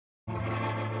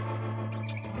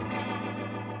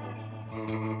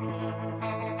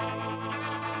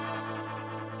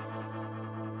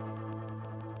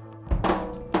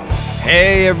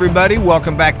Hey everybody,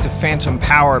 welcome back to Phantom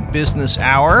Power Business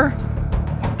Hour.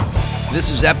 This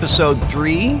is episode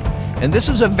 3, and this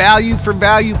is a value for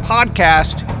value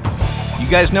podcast. You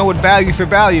guys know what value for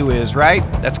value is, right?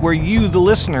 That's where you, the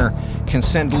listener, can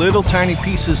send little tiny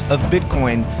pieces of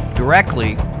Bitcoin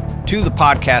directly to the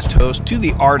podcast host, to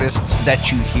the artists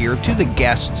that you hear, to the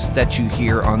guests that you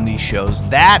hear on these shows.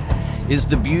 That is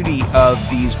the beauty of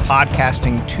these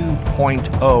podcasting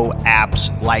 2.0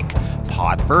 apps like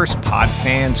Podverse,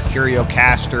 Podfans,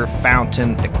 Curiocaster,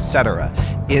 Fountain, etc.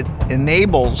 It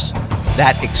enables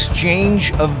that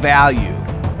exchange of value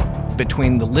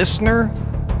between the listener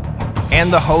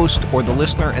and the host, or the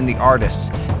listener and the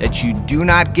artist, that you do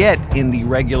not get in the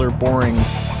regular boring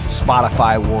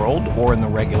Spotify world or in the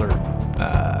regular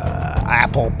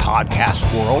Apple podcast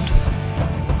world.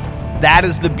 That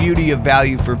is the beauty of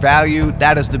value for value.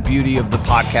 That is the beauty of the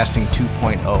Podcasting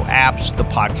 2.0 apps, the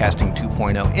Podcasting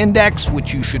 2.0 Index,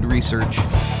 which you should research,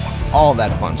 all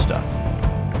that fun stuff.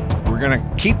 We're going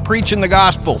to keep preaching the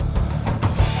gospel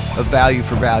of value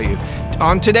for value.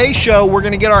 On today's show, we're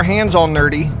going to get our hands all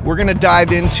nerdy. We're going to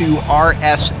dive into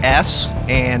RSS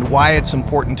and why it's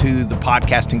important to the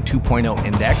Podcasting 2.0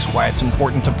 Index, why it's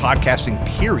important to podcasting,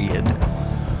 period.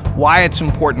 Why it's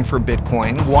important for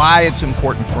Bitcoin, why it's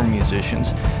important for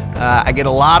musicians. I get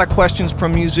a lot of questions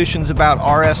from musicians about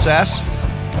RSS,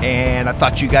 and I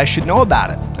thought you guys should know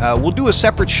about it. We'll do a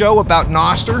separate show about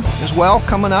Nostr as well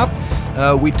coming up.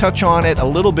 We touch on it a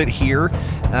little bit here,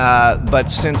 but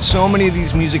since so many of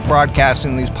these music broadcasts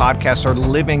and these podcasts are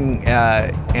living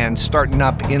and starting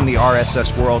up in the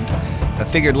RSS world, I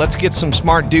figured let's get some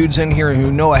smart dudes in here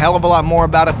who know a hell of a lot more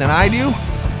about it than I do,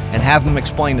 and have them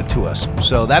explain it to us.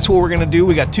 So that's what we're going to do.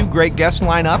 We got 2 great guests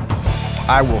lined up.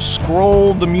 I will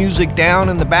scroll the music down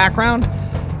in the background,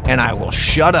 and I will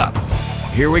shut up.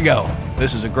 Here we go.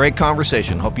 This is a great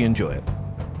conversation. Hope you enjoy it.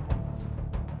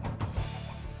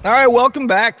 All right, welcome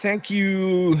back. Thank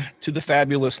you to the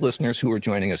fabulous listeners who are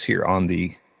joining us here on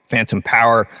the Phantom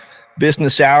Power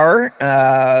Business Hour.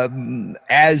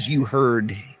 As you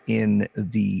heard in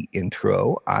the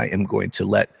intro, I am going to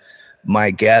let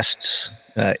my guests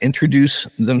introduce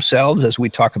themselves as we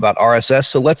talk about RSS.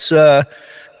 So let's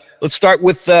start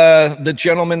with the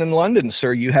gentleman in London.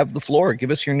 Sir, you have the floor.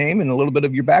 Give us your name and a little bit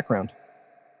of your background.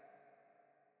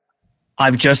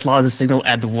 I've just lost the signal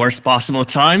at the worst possible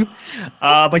time.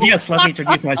 But yes, let me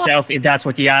introduce myself if that's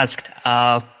what you asked.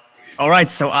 All right,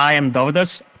 so I am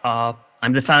Dovidas.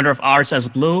 I'm the founder of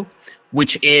RSS Blue,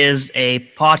 which is a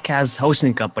podcast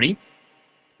hosting company,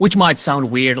 which might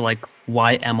sound weird, like,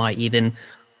 why am I even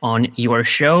on your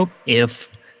show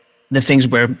if the things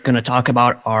we're going to talk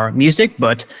about are music?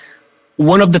 But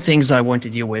one of the things I want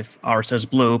to do with RSS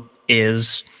Blue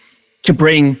is to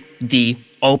bring the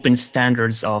open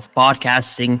standards of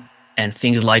podcasting and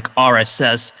things like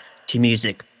RSS to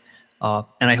music. And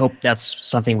I hope that's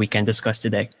something we can discuss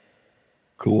today.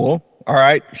 Cool. All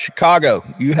right, Chicago,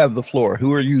 you have the floor.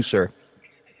 Who are you, sir?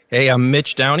 Hey, I'm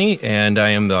Mitch Downey, and I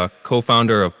am the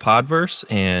co-founder of Podverse,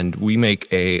 and we make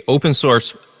a open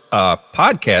source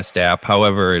podcast app.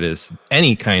 However, it is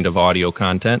any kind of audio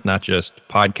content, not just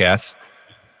podcasts.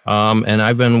 And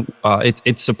I've been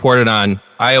it's supported on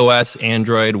iOS,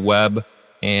 Android, web,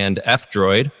 and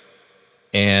F-Droid.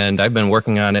 And I've been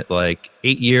working on it like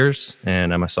 8 years,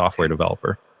 and I'm a software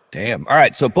developer. Damn. All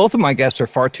right. So both of my guests are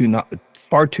far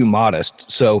too modest.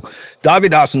 So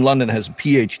Davidas in London has a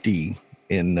PhD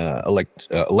in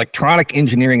electronic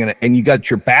engineering, and you got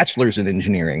your bachelor's in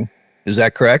engineering. Is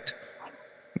that correct?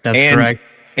 That's correct.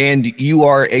 And you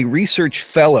are a research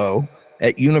fellow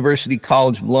at University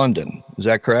College of London. Is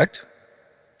that correct?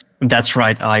 That's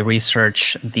right. I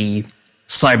research the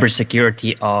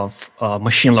cybersecurity of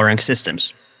machine learning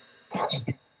systems.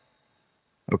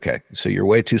 Okay, so you're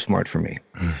way too smart for me.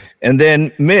 And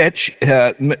then Mitch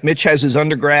has his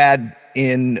undergrad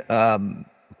in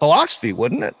philosophy,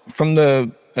 wouldn't it? From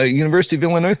the University of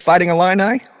Illinois Fighting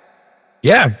Illini?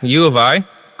 Yeah, U of I.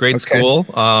 Great school.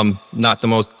 Not the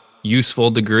most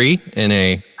useful degree in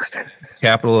a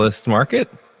capitalist market,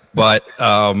 but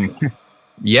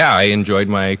yeah, I enjoyed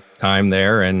my time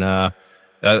there. And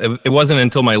it wasn't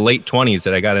until my late 20s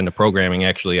that I got into programming,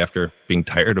 actually, after being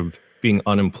tired of being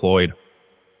unemployed.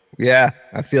 Yeah,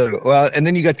 I feel it. Well, and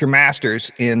then you got your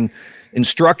master's in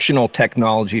instructional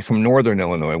technology from Northern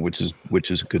Illinois, which is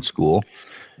a good school.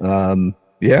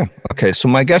 Yeah. Okay. So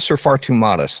my guests are far too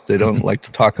modest. They don't like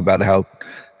to talk about how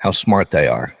smart they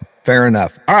are. Fair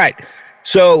enough. All right.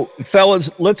 So, fellas,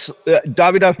 let's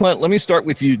Davidas, let me start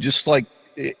with you. Just like,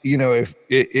 you know,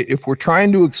 if we're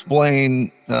trying to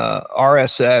explain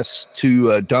RSS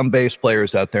to dumb bass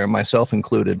players out there, myself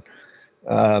included,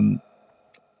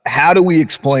 how do we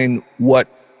explain what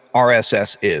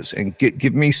RSS is? And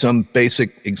give me some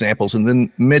basic examples. And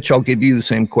then, Mitch, I'll give you the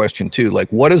same question too. Like,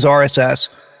 what is RSS?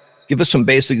 Give us some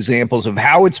basic examples of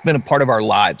how it's been a part of our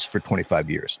lives for 25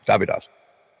 years. Davidas.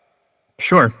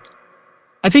 Sure.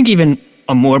 I think even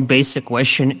a more basic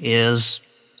question is,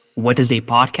 what is a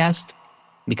podcast?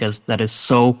 Because that is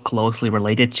so closely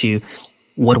related to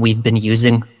what we've been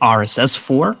using RSS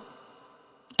for.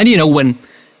 And, when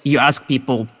you ask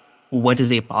people, what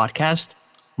is a podcast?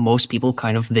 Most people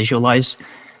kind of visualize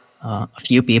a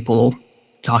few people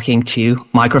talking to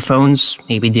microphones.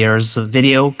 Maybe there's a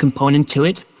video component to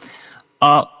it.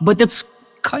 But that's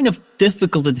kind of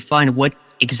difficult to define what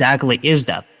exactly is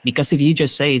that. Because if you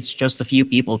just say it's just a few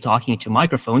people talking to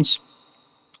microphones,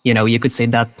 you could say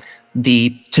that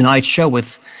the Tonight Show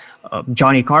with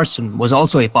Johnny Carson was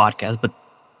also a podcast. But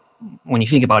when you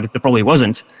think about it, it probably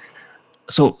wasn't.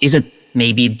 So is it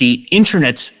maybe the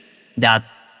internet that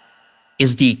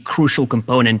is the crucial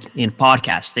component in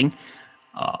podcasting?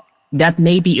 That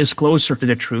maybe is closer to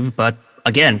the truth. But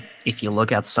again, if you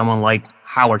look at someone like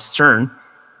Howard Stern,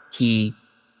 he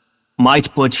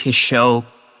might put his show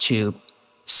to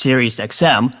Sirius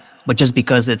XM, but just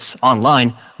because it's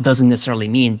online doesn't necessarily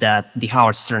mean that the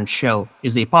Howard Stern show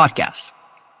is a podcast.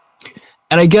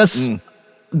 And I guess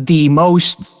the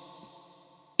most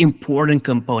important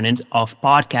component of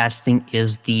podcasting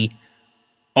is the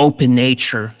open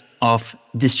nature of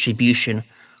distribution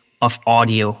of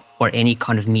audio or any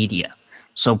kind of media.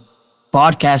 So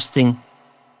podcasting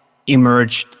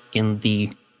emerged in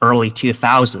the early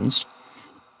 2000s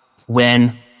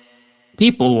when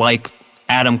people like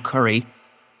Adam Curry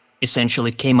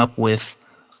essentially came up with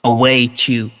a way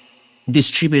to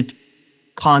distribute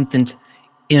content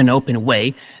in an open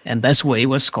way, and this way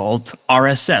was called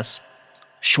RSS,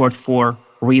 short for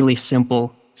really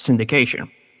simple syndication.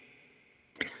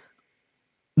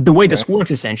 The way this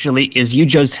works essentially is you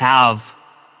just have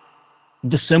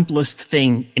the simplest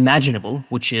thing imaginable,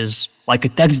 which is like a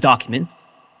text document,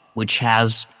 which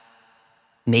has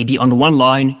maybe on one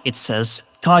line it says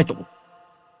title,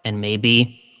 and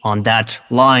maybe on that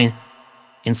line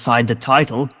inside the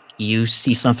title you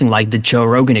see something like the Joe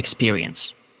Rogan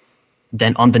Experience.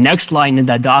 Then on the next line in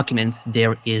that document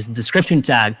there is the description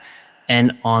tag,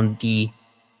 and on the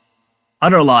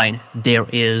other line there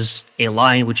is a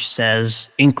line which says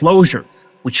enclosure,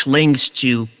 which links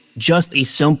to just a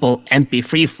simple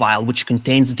MP3 file which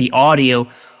contains the audio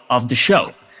of the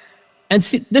show. And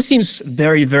this seems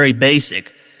very, very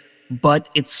basic, but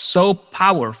it's so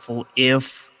powerful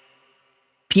if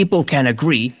people can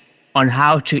agree on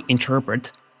how to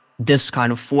interpret this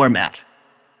kind of format.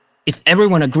 If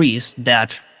everyone agrees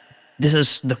that this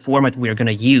is the format we're going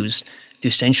to use to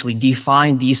essentially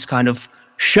define these kind of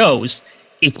shows,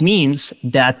 it means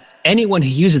that anyone who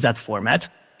uses that format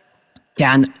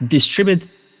can distribute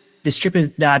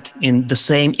that in the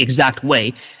same exact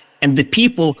way, and the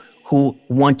people who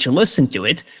want to listen to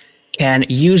it can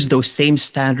use those same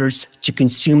standards to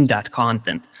consume that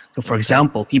content. So for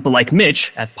example, people like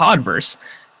Mitch at Podverse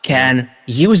can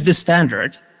use the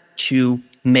standard to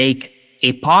make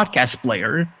a podcast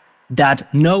player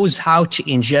that knows how to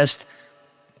ingest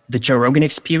the Joe Rogan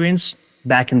Experience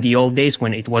back in the old days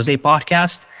when it was a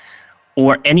podcast,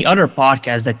 or any other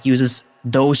podcast that uses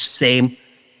those same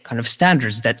kind of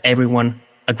standards that everyone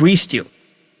agrees to.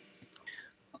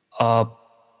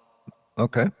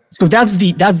 Okay. So that's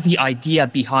the idea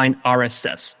behind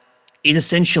RSS. It's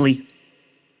essentially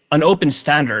an open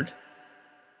standard,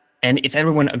 and if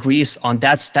everyone agrees on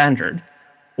that standard,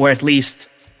 or at least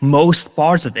most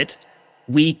parts of it,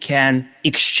 we can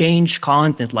exchange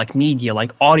content like media,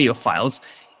 like audio files,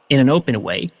 in an open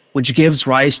way, which gives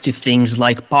rise to things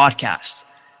like podcasts,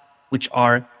 which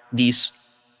are these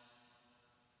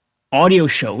audio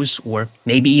shows or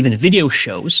maybe even video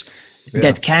shows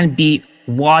that can be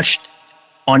watched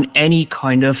on any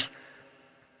kind of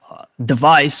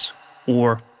device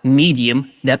or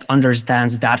medium that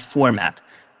understands that format.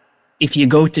 If you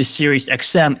go to Sirius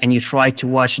XM and you try to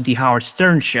watch the Howard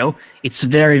Stern show, it's a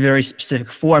very, very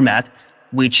specific format,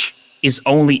 which is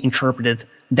only interpreted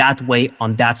that way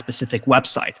on that specific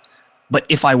website. But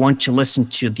if I want to listen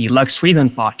to the Lex Friedman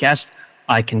podcast,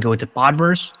 I can go to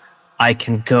Podverse, I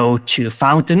can go to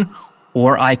Fountain,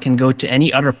 or I can go to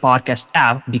any other podcast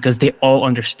app because they all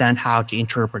understand how to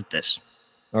interpret this.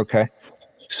 Okay.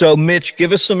 So, Mitch,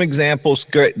 give us some examples.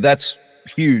 Great. That's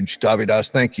huge, Davidas.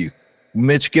 Thank you.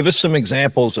 Mitch, give us some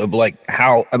examples of like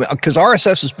how, I mean, because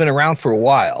RSS has been around for a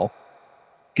while.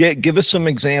 Give us some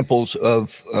examples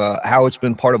of how it's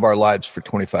been part of our lives for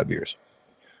 25 years.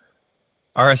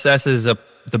 RSS is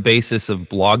the basis of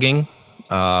blogging,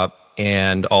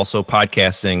 and also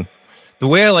podcasting. The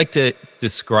way I like to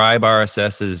describe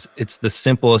RSS is it's the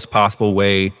simplest possible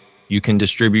way you can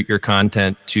distribute your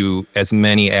content to as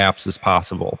many apps as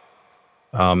possible.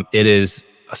 It is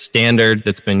a standard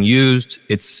that's been used.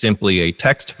 It's simply a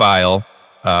text file.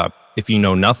 If you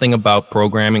know nothing about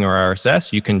programming or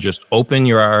RSS, you can just open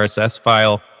your RSS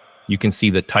file. You can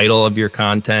see the title of your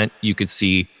content. You could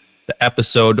see the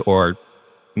episode or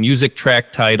music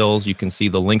track titles. You can see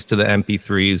the links to the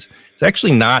MP3s. It's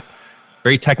actually not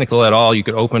very technical at all. You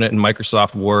could open it in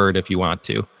Microsoft Word if you want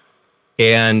to.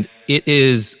 And it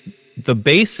is the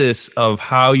basis of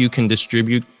how you can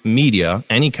distribute media,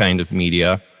 any kind of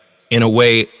media, in a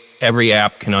way every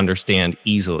app can understand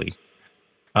easily.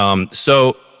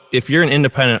 So if you're an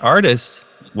independent artist,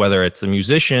 whether it's a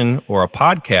musician or a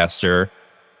podcaster,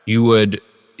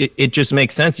 it just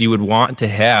makes sense. You would want to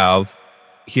have,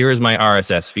 here is my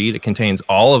RSS feed. It contains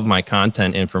all of my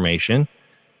content information.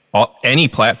 Any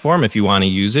platform, if you want to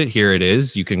use it, here it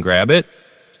is. You can grab it.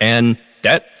 And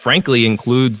that, frankly,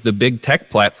 includes the big tech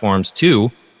platforms,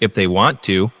 too, if they want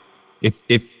to.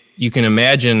 If you can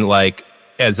imagine, like,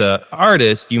 as an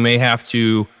artist, you may have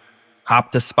to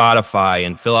hop to Spotify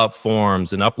and fill out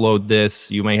forms and upload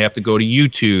this. You may have to go to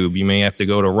YouTube. You may have to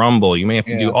go to Rumble. You may have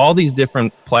to do all these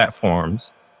different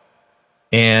platforms.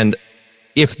 And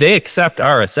if they accept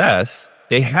RSS,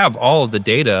 they have all of the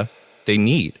data they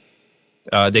need.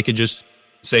 They could just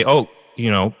say,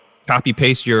 copy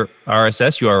paste your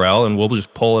RSS URL and we'll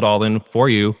just pull it all in for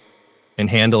you and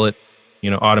handle it,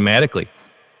 automatically.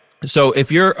 So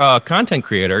if you're a content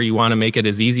creator, you want to make it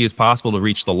as easy as possible to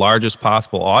reach the largest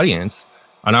possible audience,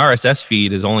 an RSS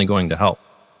feed is only going to help.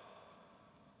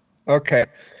 Okay.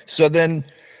 So then,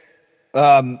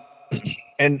 and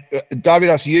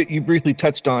Davidas, you briefly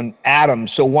touched on Atom.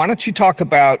 So why don't you talk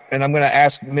about, and I'm going to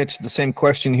ask Mitch the same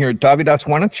question here. Davidas,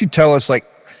 why don't you tell us, like,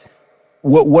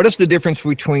 what is the difference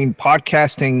between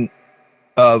podcasting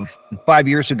of 5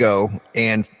 years ago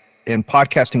and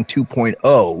podcasting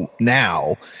 2.0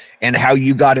 now, and how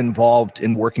you got involved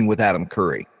in working with Adam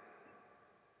Curry?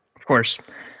 Of course.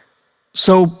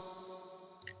 So,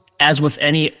 as with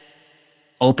any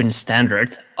open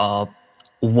standard,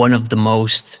 one of the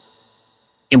most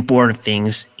important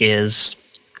things is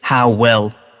how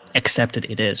well accepted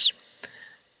it is.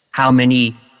 How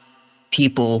many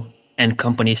people and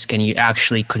companies can you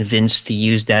actually convince to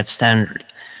use that standard?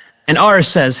 And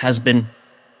RSS has been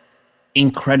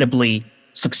incredibly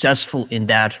successful in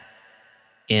that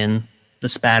in the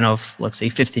span of, let's say,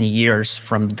 15 years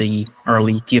from the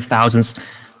early 2000s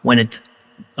when it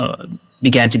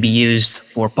began to be used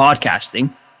for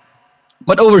podcasting.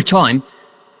 But over time,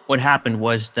 what happened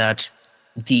was that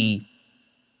the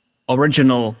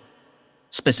original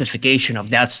specification of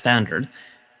that standard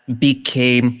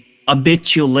became a bit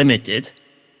too limited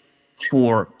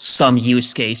for some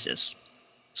use cases.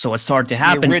 So what started to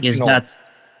happen is that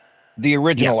the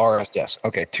original RSS,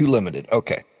 okay, too limited,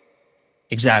 okay.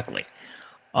 Exactly.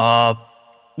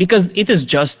 Because it is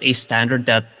just a standard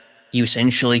that you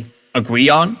essentially agree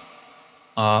on,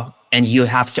 and you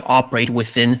have to operate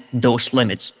within those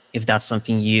limits if that's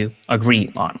something you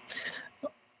agree on.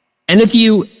 And if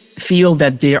you feel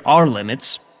that there are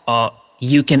limits,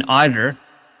 you can either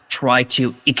try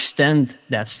to extend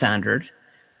that standard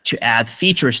to add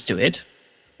features to it,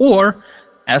 or,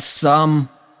 as some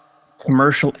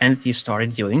commercial entities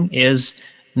started doing, is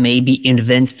maybe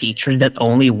invent features that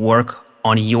only work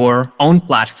on your own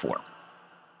platform.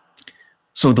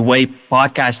 So the way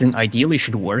podcasting ideally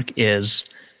should work is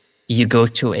you go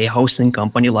to a hosting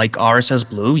company like RSS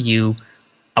Blue, you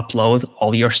upload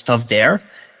all your stuff there,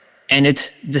 and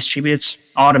it distributes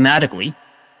automatically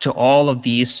to all of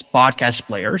these podcast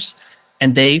players,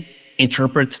 and they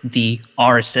interpret the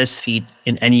RSS feed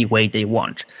in any way they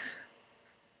want.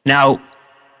 Now,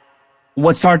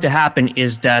 what started to happen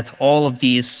is that all of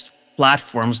these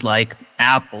platforms like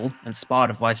Apple and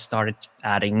Spotify started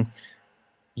adding,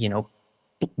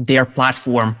 their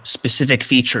platform specific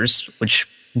features, which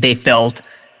they felt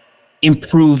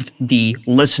improved the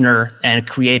listener and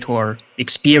creator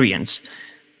experience.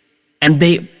 And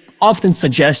they often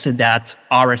suggested that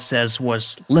RSS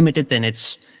was limited and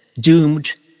it's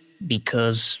doomed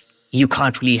because you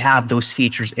can't really have those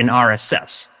features in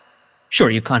RSS. Sure,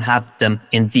 you can't have them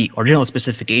in the original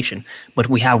specification, but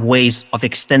we have ways of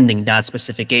extending that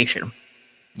specification.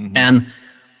 Mm-hmm. And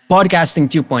podcasting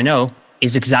 2.0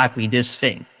 is exactly this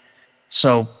thing.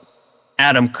 So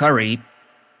Adam Curry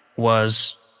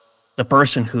was the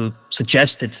person who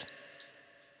suggested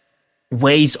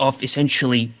ways of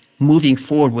essentially moving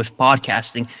forward with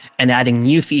podcasting and adding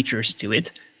new features to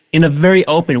it in a very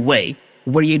open way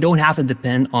where you don't have to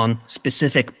depend on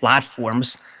specific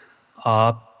platforms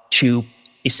to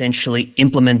essentially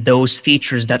implement those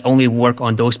features that only work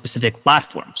on those specific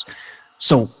platforms.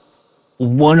 So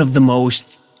one of the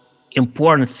most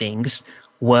important things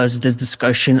was this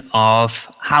discussion of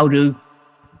how do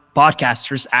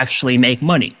podcasters actually make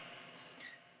money.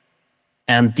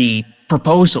 And the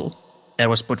proposal that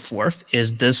was put forth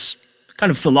is this kind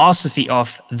of philosophy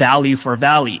of value for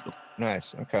value.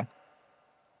 Nice. Okay.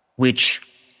 Which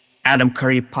Adam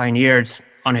Curry pioneered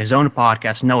on his own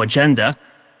podcast, No Agenda,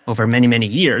 over many, many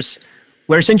years,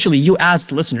 where essentially you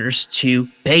ask listeners to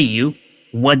pay you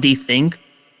what they think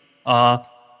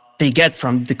they get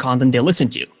from the content they listen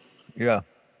to. Yeah.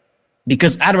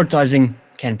 Because advertising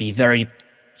can be very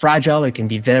fragile, it can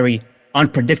be very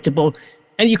unpredictable,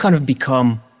 and you kind of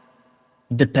become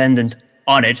dependent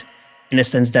on it in a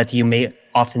sense that you may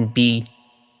often be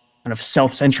kind of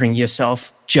self-centering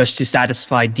yourself just to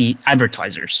satisfy the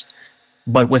advertisers.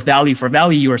 But with value for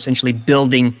value, you're essentially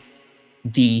building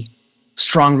the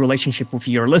strong relationship with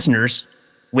your listeners,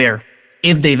 where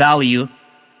if they value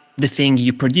the thing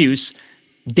you produce,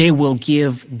 they will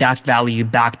give that value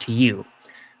back to you.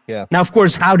 Yeah. Now, of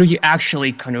course, how do you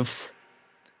actually kind of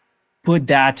put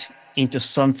that into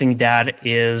something that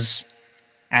is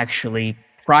actually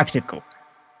practical?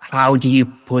 How do you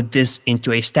put this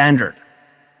into a standard?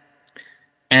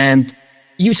 And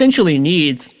you essentially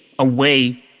need a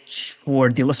way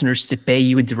for the listeners to pay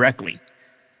you directly.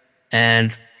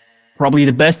 And probably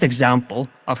the best example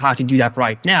of how to do that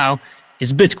right now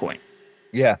is Bitcoin.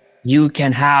 Yeah. You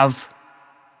can have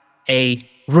a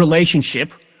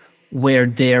relationship where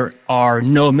there are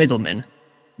no middlemen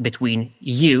between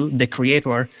you, the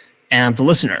creator, and the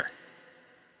listener.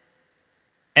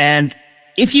 And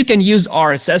if you can use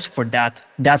RSS for that,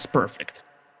 that's perfect.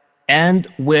 And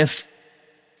with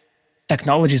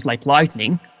technologies like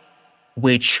Lightning,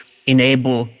 which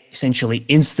enable essentially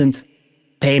instant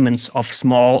payments of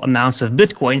small amounts of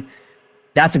Bitcoin,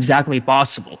 that's exactly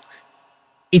possible.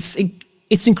 It's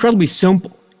incredibly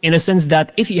simple in a sense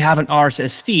that if you have an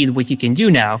RSS feed, what you can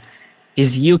do now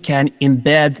is you can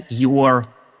embed your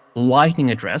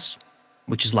Lightning address,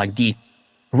 which is like the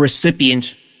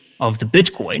recipient of the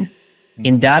Bitcoin,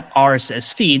 in that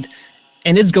RSS feed,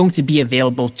 and it's going to be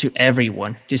available to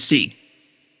everyone to see.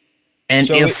 And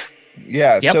so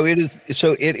it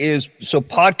is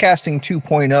podcasting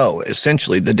 2.0,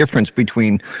 essentially the difference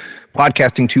between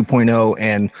podcasting 2.0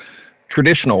 and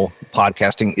traditional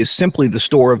podcasting is simply the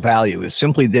store of value, is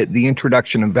simply the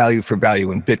introduction of value for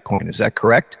value in Bitcoin. Is that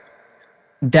correct?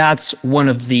 That's one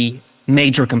of the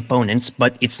major components,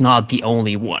 but it's not the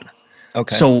only one.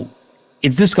 Okay. So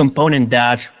it's this component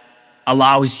that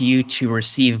allows you to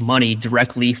receive money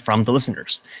directly from the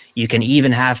listeners. You can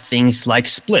even have things like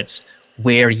splits,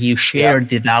 where you share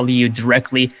the value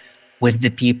directly with the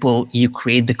people you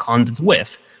create the content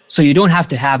with. So you don't have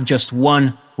to have just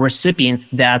one recipient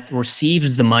that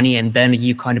receives the money and then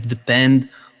you kind of depend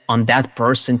on that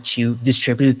person to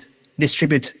distribute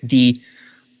the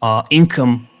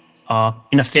income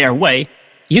in a fair way.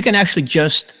 You can actually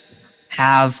just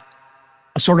have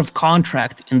a sort of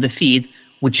contract in the feed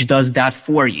which does that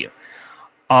for you.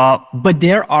 But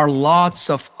there are lots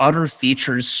of other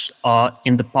features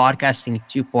in the podcasting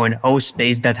 2.0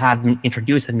 space that have been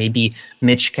introduced, and maybe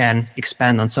Mitch can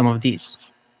expand on some of these.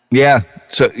 Yeah.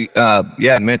 So,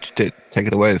 Mitch, take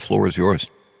it away. The floor is yours.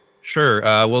 Sure.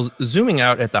 Well, zooming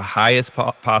out at the highest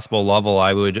possible level,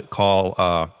 I would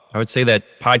say that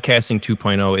podcasting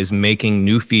 2.0 is making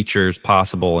new features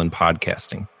possible in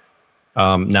podcasting.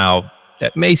 Now,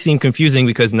 that may seem confusing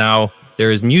because now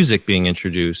there is music being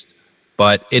introduced.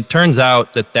 But it turns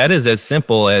out that is as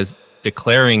simple as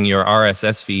declaring your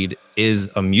RSS feed is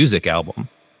a music album.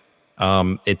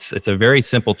 It's a very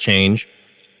simple change,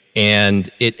 and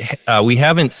we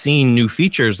haven't seen new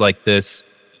features like this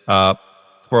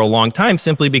for a long time,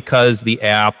 simply because the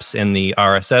apps and the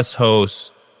RSS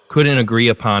hosts couldn't agree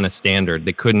upon a standard.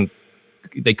 They couldn't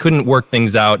work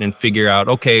things out and figure out,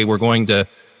 okay, we're going to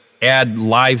add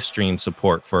live stream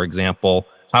support, for example.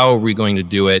 How are we going to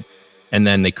do it? And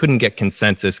then they couldn't get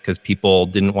consensus because people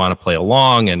didn't want to play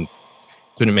along and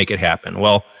couldn't make it happen.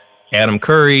 Well, Adam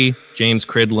Curry, James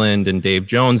Cridland, and Dave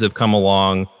Jones have come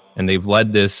along, and they've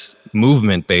led this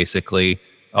movement, basically,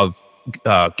 of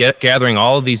gathering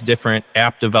all of these different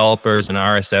app developers and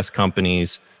RSS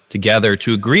companies together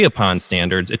to agree upon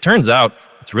standards. It turns out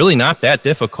it's really not that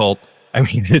difficult. I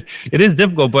mean, it is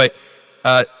difficult, but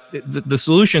the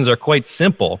solutions are quite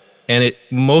simple. And it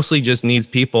mostly just needs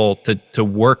people to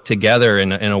work together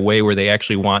in a way where they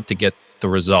actually want to get the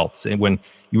results. And when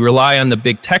you rely on the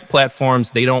big tech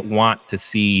platforms, they don't want to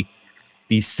see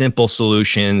these simple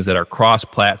solutions that are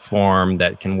cross-platform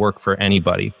that can work for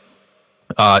anybody.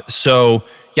 So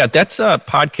yeah, that's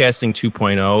podcasting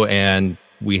 2.0, and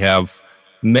we have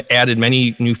added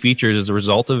many new features as a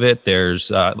result of it. There's,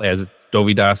 as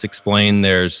Dovidas explained,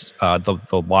 there's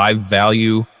the live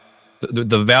value,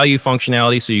 the value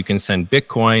functionality, so you can send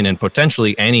Bitcoin and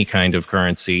potentially any kind of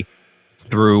currency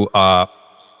through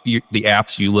the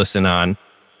apps you listen on.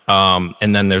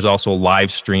 And then there's also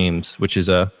live streams, which is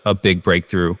a big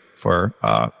breakthrough for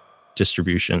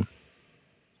distribution.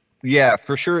 Yeah,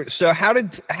 for sure. So how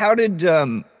did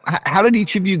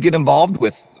each of you get involved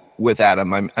with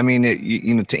Adam? I mean,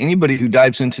 to anybody who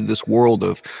dives into this world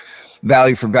of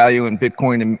value for value and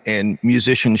Bitcoin and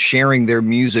musicians sharing their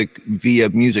music via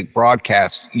music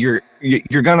broadcast, you're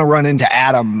going to run into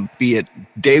Adam, be it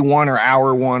day one or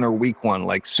hour one or week one.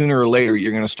 Like sooner or later,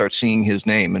 you're going to start seeing his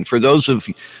name. And for those of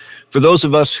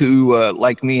us who,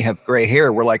 like me, have gray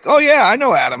hair, we're like, oh yeah, I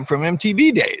know Adam from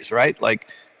MTV days, right? Like,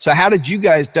 so how did you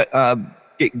guys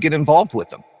get involved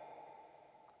with him?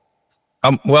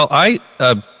 Well,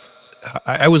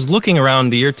 I was looking around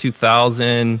the year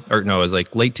 2000, or no, it was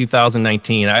like late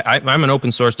 2019. I'm an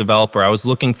open source developer. I was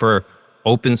looking for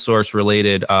open source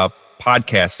related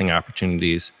podcasting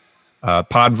opportunities,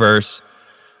 Podverse.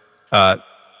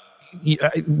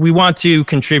 We want to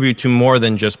contribute to more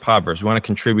than just Podverse. We want to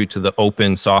contribute to the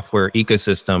open software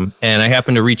ecosystem. And I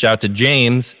happened to reach out to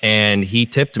James, and he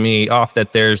tipped me off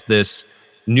that there's this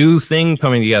new thing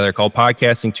coming together called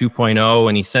Podcasting 2.0,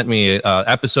 and he sent me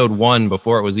episode 1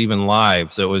 before it was even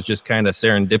live. So it was just kind of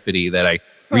serendipity that I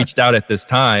reached out at this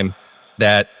time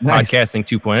that Podcasting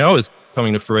 2.0 is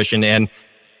coming to fruition. And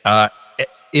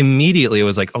immediately it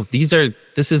was like, oh,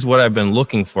 this is what I've been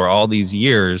looking for all these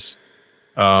years.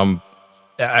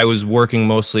 I was working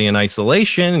mostly in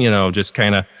isolation, just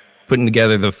kind of putting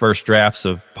together the first drafts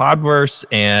of Podverse,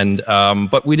 and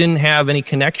but we didn't have any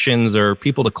connections or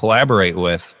people to collaborate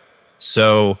with.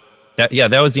 So that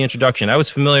was the introduction. I was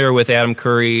familiar with Adam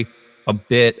Curry a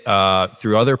bit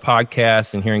through other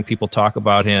podcasts and hearing people talk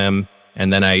about him,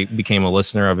 and then I became a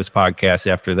listener of his podcast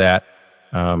after that.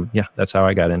 That's how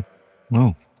I got in.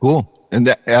 Oh, cool. And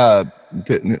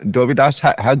Dovidas,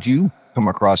 how'd you come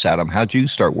across Adam? How'd you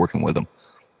start working with him?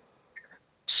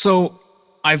 So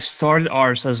I've started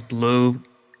RSS Blue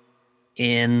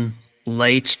in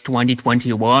late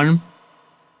 2021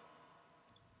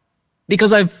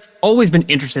 because I've always been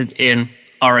interested in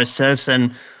RSS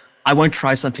and I want to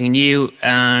try something new,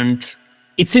 and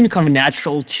it seemed kind of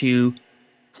natural to,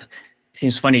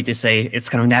 seems funny to say it's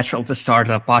kind of natural to start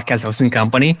a podcast hosting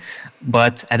company,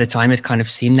 but at the time it kind of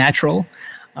seemed natural.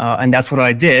 And that's what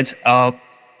I did.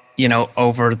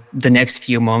 Over the next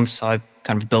few months, I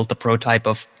kind of built a prototype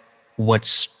of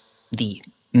what's the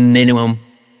minimum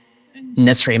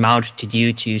necessary amount to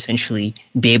do to essentially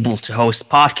be able to host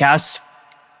podcasts.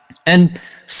 And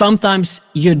sometimes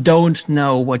you don't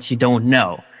know what you don't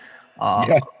know.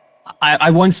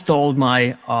 I once told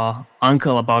my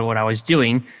uncle about what I was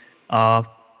doing, and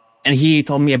he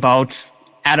told me about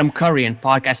Adam Curry and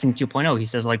Podcasting 2.0. He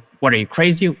says, like, what, are you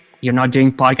crazy? You're not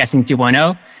doing Podcasting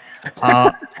 2.0?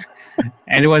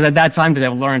 And it was at that time that I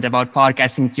learned about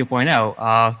Podcasting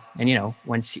 2.0. And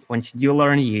once you do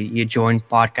learn, you join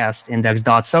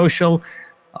podcastindex.social.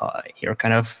 You're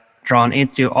kind of drawn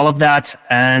into all of that.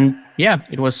 And yeah,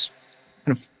 it was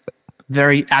kind of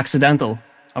very accidental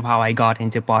of how I got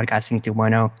into Podcasting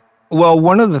 2.0. Well,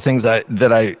 one of the things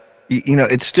that I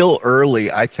it's still early,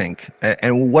 I think.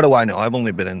 And what do I know? I've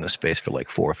only been in this space for like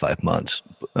 4 or 5 months.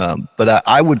 But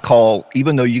I would call,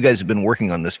 even though you guys have been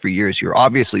working on this for years, you're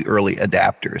obviously early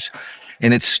adapters.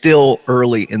 And it's still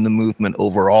early in the movement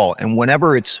overall. And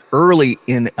whenever it's early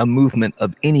in a movement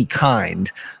of any kind,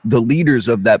 the leaders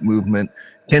of that movement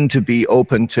tend to be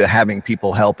open to having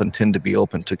people help and tend to be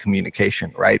open to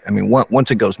communication, right? I mean,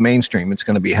 once it goes mainstream, it's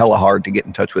going to be hella hard to get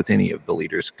in touch with any of the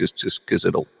leaders because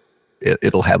it'll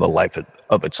have a life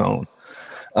of its own.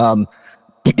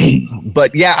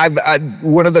 But yeah, I've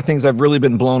one of the things I've really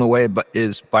been blown away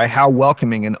is by how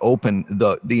welcoming and open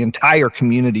the entire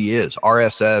community is.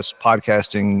 RSS,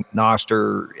 podcasting,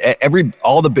 Nostr,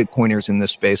 all the Bitcoiners in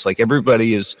this space, like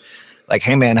everybody is like,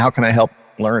 hey man, how can I help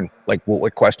learn? Like,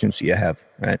 what questions do you have?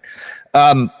 Right.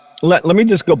 Let me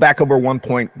just go back over one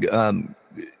point,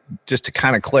 just to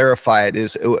kind of clarify it.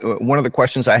 Is one of the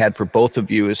questions I had for both of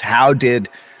you is, how did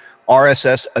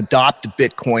RSS adopt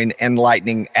Bitcoin and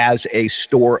Lightning as a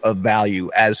store of value,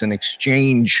 as an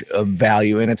exchange of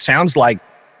value? And it sounds like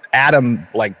Adam,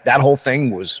 like that whole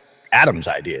thing was Adam's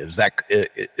idea. Is that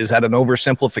an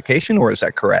oversimplification, or is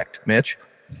that correct, Mitch?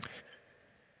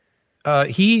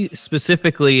 He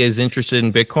specifically is interested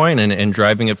in Bitcoin and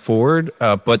driving it forward.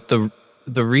 But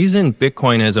the reason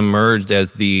Bitcoin has emerged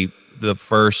as the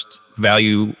first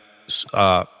value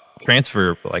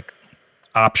transfer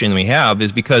option we have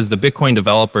is because the Bitcoin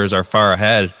developers are far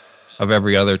ahead of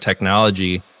every other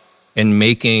technology in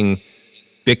making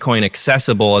Bitcoin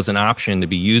accessible as an option to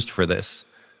be used for this.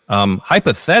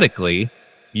 Hypothetically,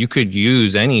 you could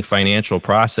use any financial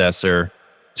processor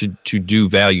to do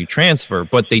value transfer,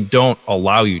 but they don't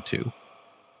allow you to.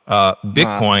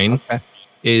 Bitcoin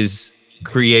is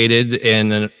created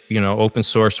in an open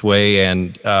source way,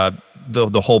 and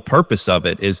the whole purpose of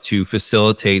it is to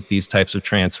facilitate these types of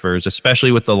transfers,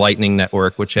 especially with the Lightning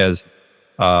Network, which has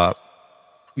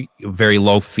very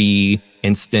low fee,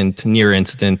 near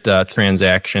instant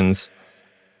transactions.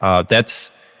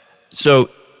 That's so.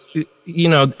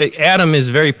 Adam is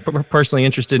very personally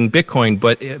interested in Bitcoin,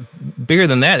 but bigger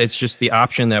than that, it's just the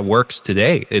option that works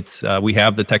today. It's we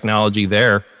have the technology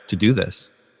there to do this.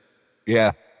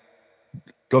 Yeah.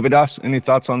 Dovidas, any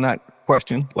thoughts on that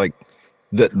question? Like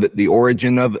the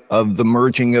origin of the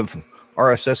merging of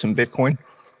RSS and Bitcoin?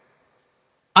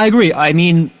 I agree. I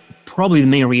mean, probably the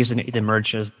main reason it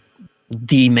emerged as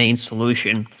the main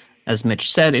solution, as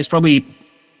Mitch said, is probably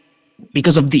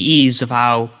because of the ease of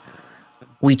how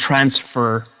we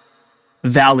transfer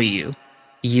value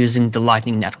using the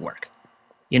Lightning Network.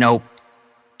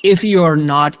 If you're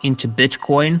not into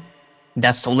Bitcoin,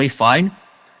 that's totally fine.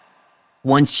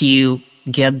 Once you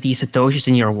get these Satoshis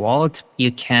in your wallet,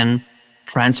 you can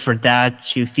transfer that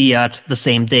to fiat the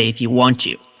same day if you want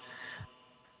to.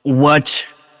 What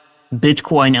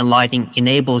Bitcoin and Lightning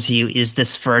enables you is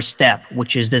this first step,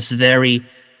 which is this very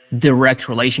direct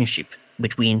relationship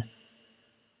between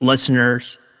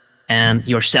listeners and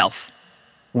yourself,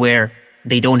 where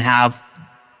they don't have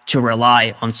to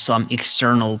rely on some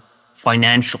external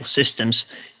financial systems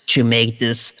to make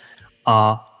this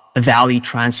value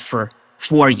transfer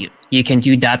for you. You can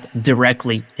do that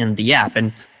directly in the app,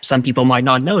 and some people might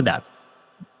not know that.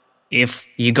 If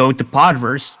you go to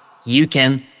Podverse, you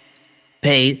can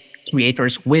pay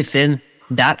creators within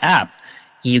that app.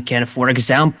 You can, for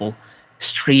example,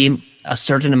 stream a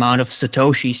certain amount of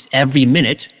Satoshis every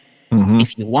minute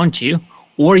if you want to,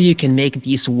 or you can make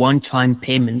these one-time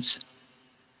payments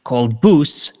called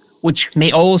boosts, which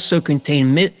may also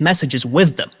contain messages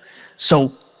with them.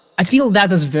 So I feel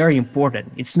that is very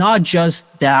important. It's not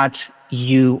just that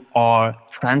you are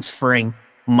transferring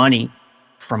money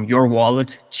from your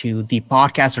wallet to the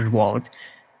podcaster's wallet.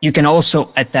 You can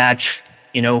also attach,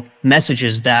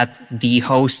 messages that the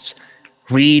hosts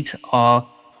read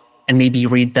and maybe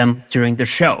read them during the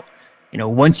show.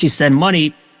 Once you send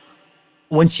money,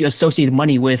 once you associate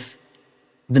money with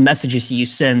the messages you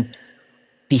send,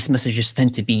 these messages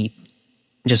tend to be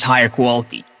just higher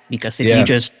quality, because if you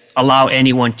just allow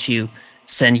anyone to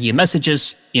send you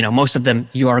messages, most of them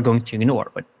you are going to ignore.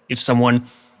 But if someone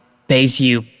pays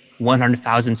you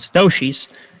 100,000 Satoshis,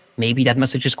 maybe that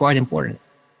message is quite important.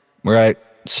 Right.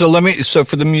 So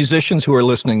for the musicians who are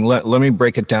listening, let me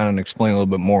break it down and explain a little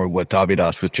bit more of what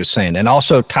Dovidas was just saying, and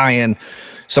also tie in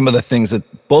some of the things that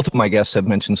both of my guests have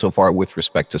mentioned so far with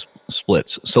respect to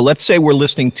splits. So let's say we're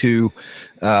listening to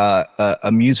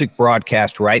a music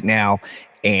broadcast right now,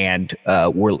 and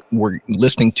we're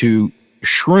listening to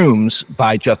Shrooms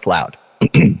by Just Loud.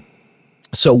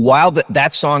 So while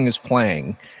that song is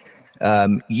playing,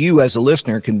 you as a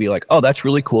listener can be like, oh, that's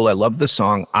really cool. I love this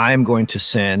song. I'm going to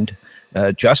send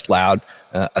Just Loud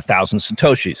 1,000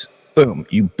 Satoshis. Boom.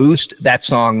 You boost that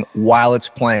song while it's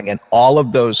playing, and all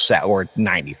of those or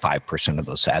 95% of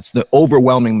those sats, the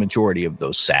overwhelming majority of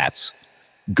those sats,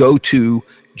 go to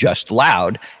Just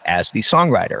Loud as the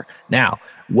songwriter. Now,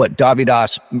 what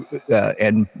Dovidas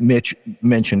and Mitch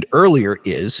mentioned earlier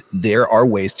is there are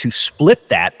ways to split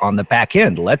that on the back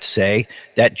end. Let's say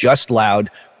that Just Loud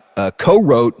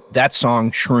co-wrote that song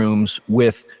Shrooms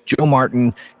with Joe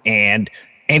Martin and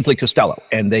Ainsley Costello,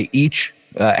 and they each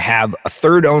have a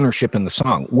third ownership in the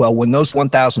song. Well, when those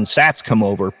 1,000 sats come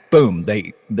over, boom,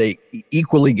 they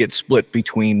equally get split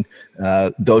between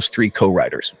those three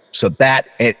co-writers. So that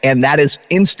is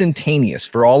instantaneous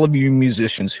for all of you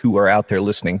musicians who are out there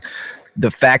listening.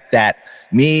 The fact that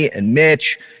me and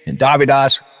Mitch and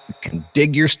Dovidas can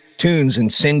dig your tunes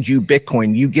and send you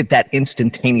Bitcoin, you get that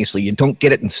instantaneously. You don't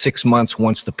get it in 6 months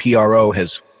once the PRO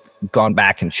has gone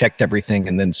back and checked everything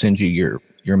and then send you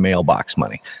your mailbox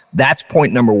money. That's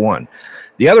point number one.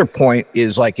 The other point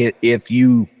is, like, if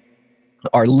you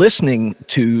are listening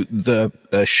to the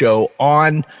show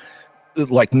on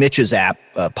like Mitch's app,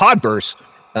 Podverse,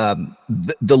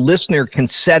 the listener can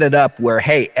set it up where,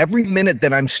 hey, every minute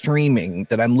that I'm streaming,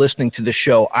 that I'm listening to the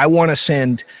show, I want to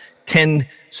send 10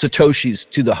 Satoshis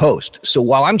to the host. So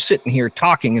while I'm sitting here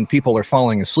talking and people are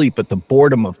falling asleep at the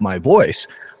boredom of my voice,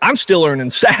 I'm still earning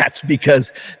sats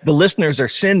because the listeners are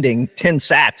sending 10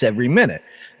 sats every minute.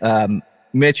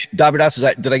 Mitch,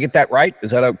 Davidas, did I get that right?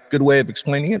 Is that a good way of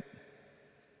explaining it?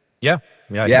 Yeah,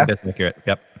 I think that's accurate.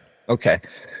 Yep. Okay.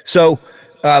 So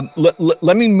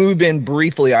let me move in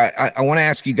briefly. I want to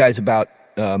ask you guys about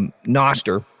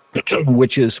Nostr,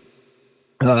 which is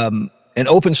an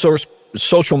open source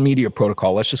social media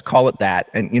protocol. Let's just call it that.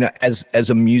 And, you know, as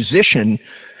a musician,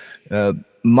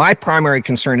 my primary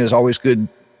concern is always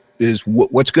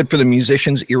what's good for the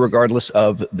musicians, irregardless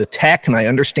of the tech. And I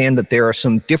understand that there are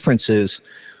some differences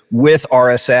with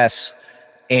RSS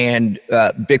and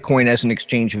Bitcoin as an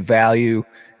exchange of value,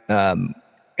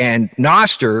 and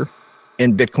Nostr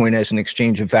and Bitcoin as an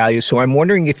exchange of value. So I'm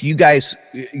wondering if you guys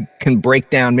can break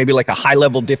down maybe like a high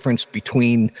level difference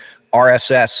between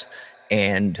RSS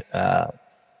and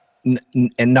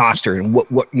Nostr, and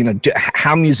what you know,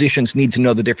 how musicians need to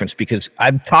know the difference, because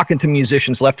I'm talking to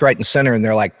musicians left, right, and center, and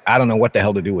they're like, I don't know what the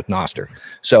hell to do with Nostr.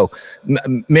 So,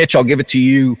 Mitch, I'll give it to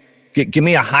you. Give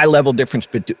me a high level difference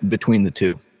between the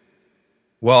two.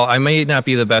 Well, I may not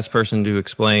be the best person to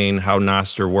explain how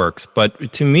Nostr works,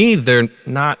 but to me, they're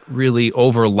not really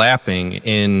overlapping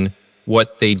in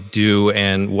what they do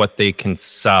and what they can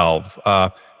solve.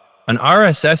 An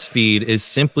RSS feed is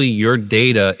simply your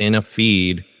data in a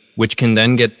feed, which can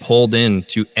then get pulled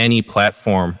into any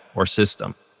platform or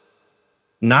system.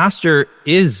 Nostr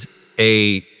is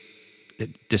a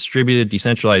distributed,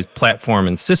 decentralized platform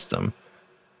and system.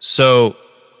 So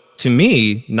to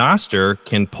me, Nostr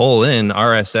can pull in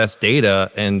RSS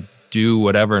data and do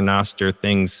whatever Nostr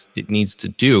things it needs to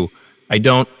do. I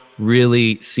don't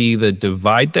really see the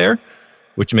divide there,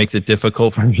 which makes it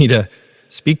difficult for me to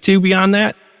speak to beyond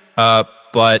that.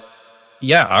 But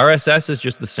yeah, RSS is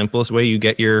just the simplest way you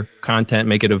get your content,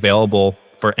 make it available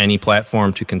for any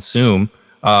platform to consume.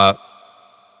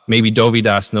 Maybe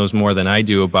Dovidas knows more than I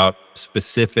do about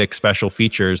specific special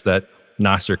features that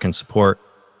Nostr can support.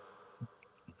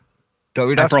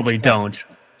 I probably don't.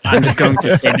 I'm just going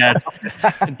to say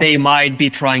that they might be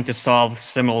trying to solve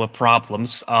similar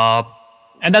problems.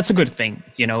 And that's a good thing.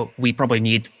 You know, we probably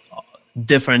need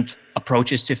different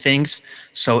approaches to things.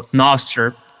 So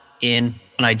Nostr, in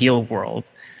an ideal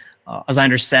world, as I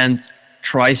understand,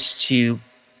 tries to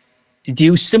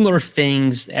do similar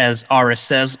things as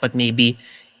RSS, but maybe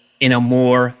in a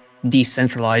more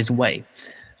decentralized way.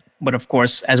 But of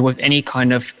course, as with any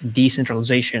kind of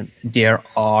decentralization, there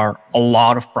are a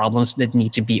lot of problems that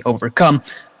need to be overcome.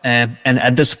 And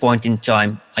at this point in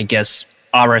time, I guess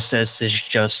RSS is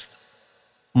just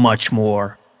much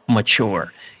more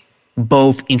mature,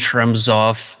 both in terms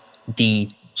of the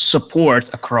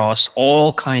support across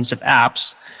all kinds of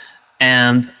apps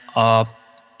and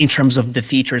in terms of the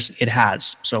features it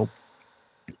has. So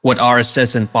what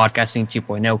RSS and Podcasting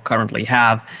 2.0 currently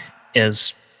have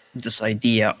is this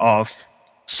idea of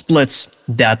splits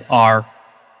that are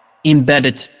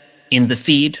embedded in the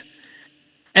feed.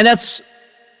 And that's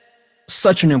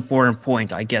such an important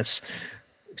point, I guess,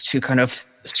 to kind of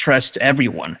stress to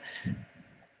everyone.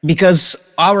 Because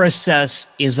RSS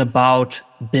is about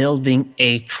building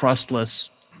a trustless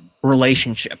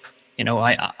relationship. You know,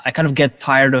 I kind of get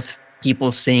tired of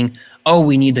people saying, oh,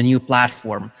 we need a new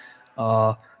platform.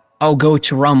 I'll go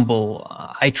to Rumble.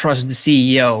 I trust the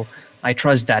CEO. I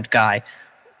trust that guy.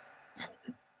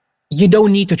 You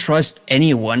don't need to trust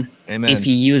anyone. Amen. If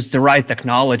you use the right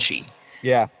technology.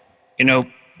 Yeah. You know,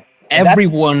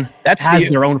 everyone has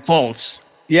their own faults.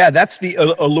 Yeah, that's the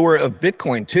allure of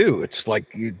Bitcoin too. It's like,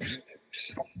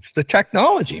 it's the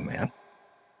technology, man.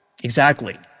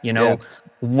 Exactly. You know,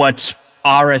 what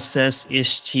RSS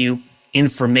is to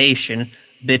information,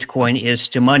 Bitcoin is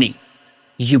to money.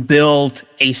 You build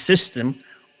a system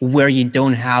where you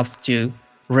don't have to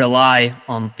rely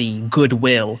on the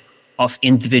goodwill of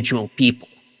individual people.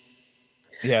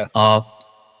 Yeah.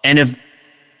 And if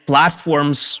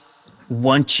platforms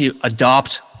want to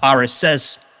adopt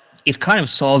RSS, it kind of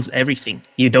solves everything.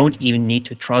 You don't even need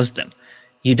to trust them.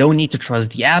 You don't need to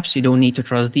trust the apps. You don't need to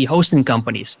trust the hosting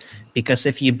companies. Because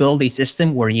if you build a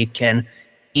system where you can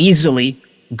easily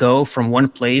go from one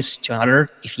place to another,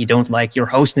 if you don't like your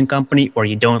hosting company or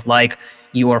you don't like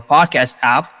your podcast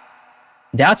app,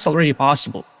 that's already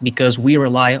possible because we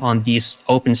rely on these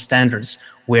open standards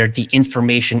where the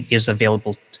information is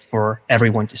available for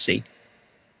everyone to see.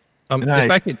 Nice.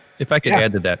 If I could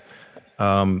add to that.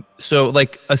 So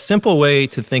like a simple way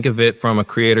to think of it from a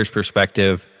creator's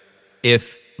perspective,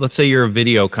 if let's say you're a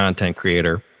video content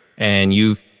creator and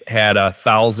you've had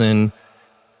 1,000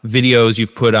 videos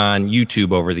you've put on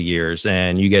YouTube over the years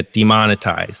and you get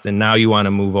demonetized and now you want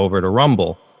to move over to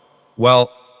Rumble.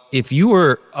 Well, if you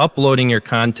were uploading your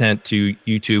content to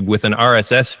YouTube with an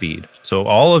RSS feed, so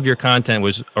all of your content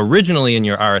was originally in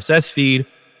your RSS feed,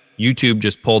 YouTube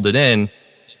just pulled it in.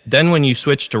 Then when you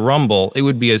switch to Rumble, it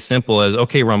would be as simple as,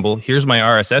 okay, Rumble, here's my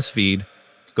RSS feed.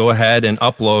 Go ahead and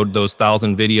upload those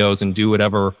 1,000 videos and do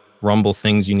whatever Rumble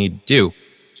things you need to do.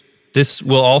 This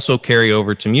will also carry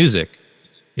over to music.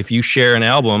 If you share an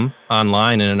album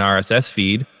online in an RSS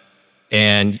feed,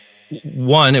 and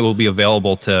one, it will be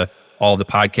available to all the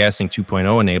podcasting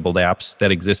 2.0 enabled apps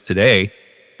that exist today,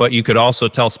 but you could also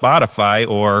tell Spotify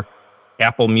or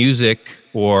Apple Music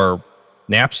or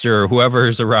Napster or whoever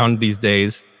is around these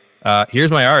days, here's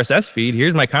my RSS feed,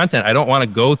 here's my content. I don't want to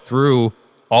go through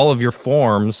all of your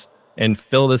forms and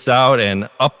fill this out and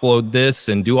upload this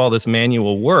and do all this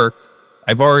manual work.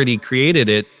 I've already created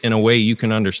it in a way you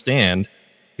can understand.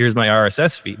 Here's my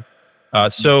RSS feed.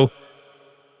 So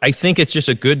I think it's just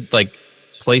a good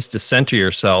place to center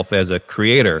yourself as a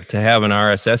creator, to have an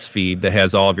RSS feed that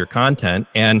has all of your content.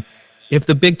 And if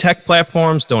the big tech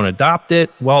platforms don't adopt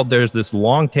it, well, there's this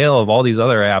long tail of all these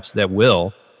other apps that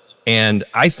will. And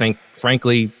I think,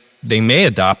 frankly, they may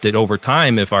adopt it over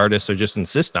time if artists are just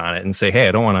insist on it and say, hey,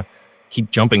 I don't want to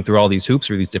keep jumping through all these hoops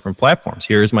for these different platforms.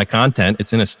 Here's my content.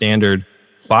 It's in a standard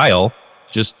file.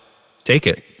 Just take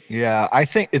it. Yeah, I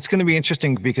think it's going to be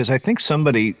interesting because I think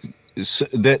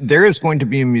there is going to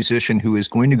be a musician who is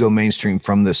going to go mainstream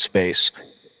from this space,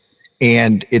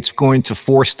 and it's going to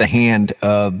force the hand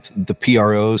of the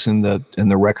PROs and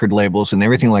the record labels and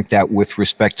everything like that with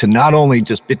respect to not only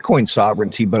just Bitcoin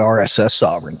sovereignty but RSS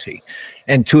sovereignty,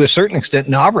 and to a certain extent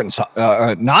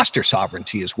Nostr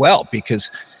sovereignty as well, because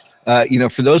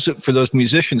for those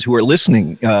musicians who are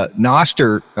listening,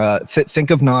 Nostr, think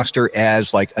of Nostr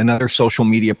as like another social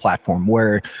media platform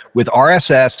where with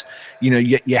RSS,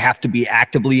 you have to be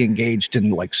actively engaged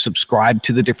and like subscribe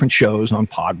to the different shows on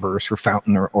Podverse or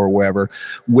Fountain or wherever.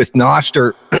 With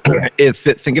Nostr,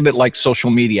 think of it like social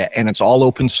media, and it's all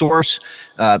open source.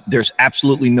 There's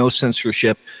absolutely no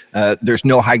censorship. There's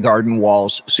no high garden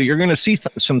walls. So you're going to see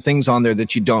some things on there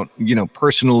that you don't,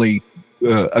 personally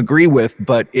agree with,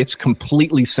 but it's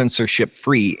completely censorship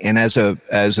free. And as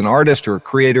an artist or a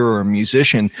creator or a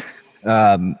musician,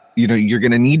 you're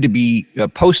going to need to be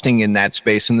posting in that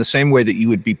space in the same way that you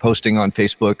would be posting on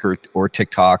Facebook or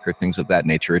TikTok or things of that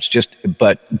nature.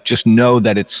 But just know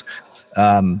that it's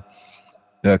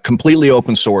completely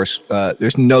open source.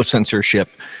 There's no censorship,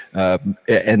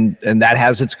 and that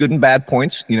has its good and bad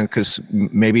points. Because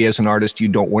maybe as an artist you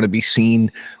don't want to be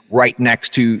seen right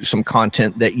next to some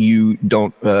content that you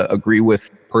don't agree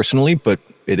with personally, but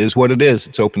it is what it is.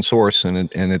 It's open source, and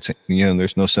it's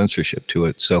there's no censorship to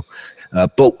it. So,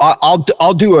 but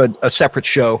I'll do a separate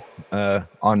show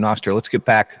on Nostr. Let's get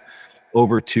back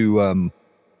over to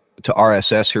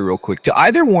RSS here real quick. To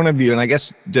either one of you, and I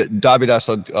guess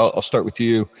Davidas, I'll start with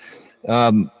you.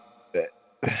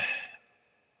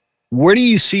 Where do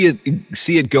you see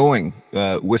it going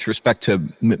with respect to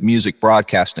music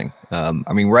broadcasting?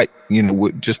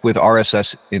 Just with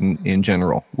RSS in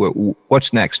general,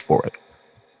 what's next for it?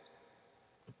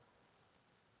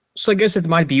 So I guess it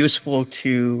might be useful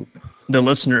to the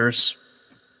listeners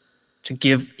to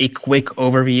give a quick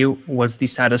overview what's the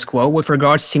status quo with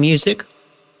regards to music.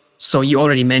 So you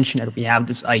already mentioned that we have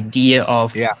this idea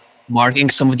of marking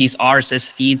some of these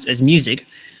RSS feeds as music,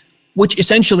 which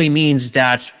essentially means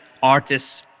that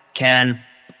artists can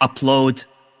upload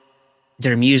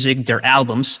their music, their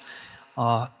albums,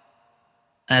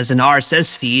 as an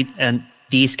RSS feed, and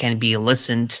these can be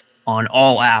listened on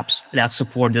all apps that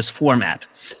support this format.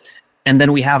 And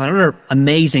then we have another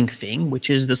amazing thing,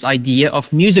 which is this idea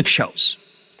of music shows,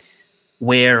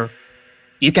 where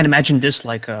you can imagine this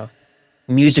like a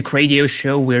music radio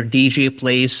show where DJ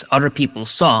plays other people's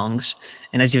songs.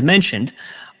 And as you mentioned,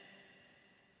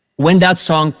 when that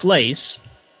song plays,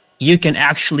 you can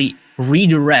actually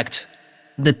redirect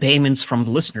the payments from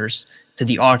the listeners to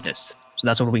the artist. So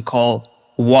that's what we call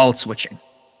wall switching.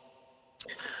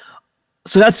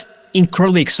 So that's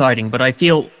incredibly exciting, but I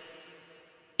feel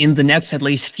in the next at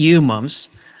least few months,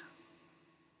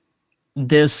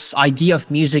 this idea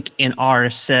of music in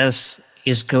RSS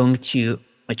is going to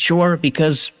mature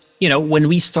because, when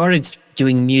we started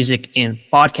doing music in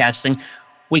podcasting,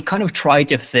 we kind of tried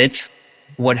to fit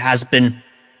what has been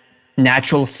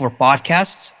natural for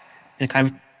podcasts and kind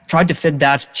of tried to fit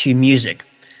that to music.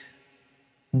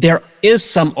 There is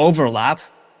some overlap.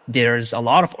 There's a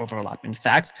lot of overlap, in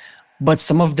fact, but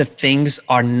some of the things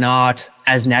are not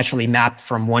as naturally mapped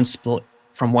from one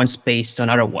space to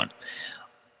another one.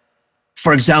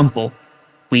 For example,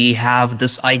 we have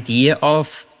this idea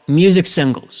of music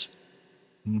singles,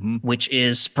 which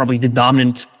is probably the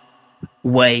dominant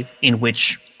way in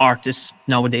which artists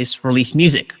nowadays release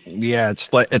music. Yeah,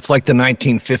 it's like the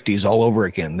 1950s all over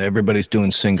again. Everybody's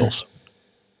doing singles.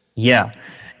 Yeah.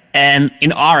 And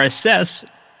in RSS,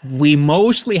 we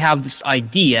mostly have this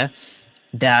idea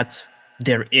that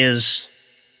there is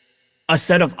a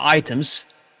set of items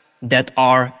that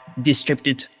are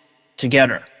distributed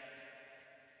together.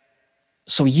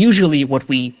 So usually what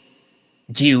we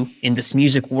do in this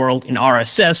music world in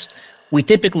RSS, we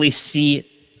typically see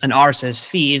an RSS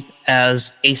feed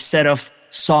as a set of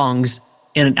songs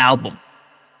in an album.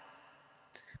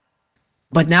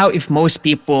 But now if most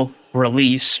people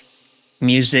release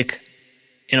music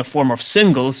in a form of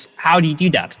singles, how do you do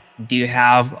that? Do you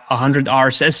have 100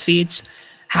 RSS feeds?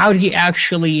 How do you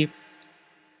actually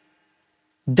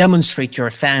demonstrate to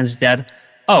your fans that,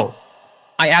 oh,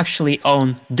 I actually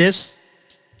own this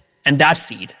and that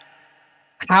feed?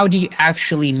 How do you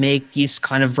actually make these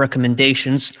kind of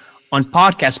recommendations on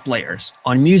podcast players,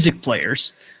 on music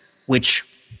players, which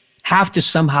have to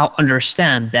somehow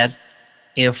understand that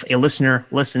if a listener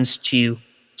listens to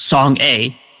song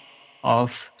A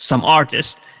of some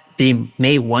artist, they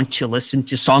may want to listen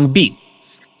to song B.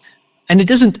 And it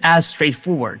isn't as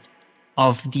straightforward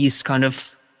of these kind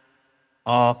of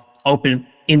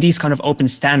open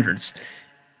standards,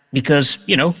 because,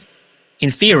 you know,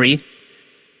 in theory,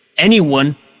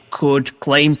 anyone could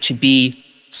claim to be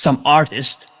some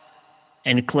artist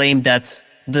and claim that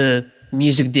the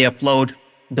music they upload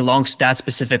belongs to that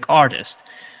specific artist.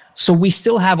 So we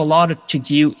still have a lot to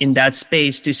do in that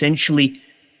space to essentially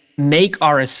make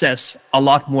RSS a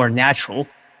lot more natural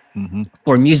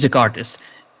for music artists.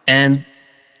 And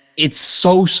it's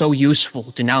so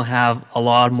useful to now have a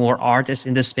lot more artists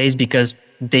in this space, because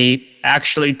they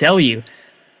actually tell you,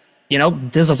 you know,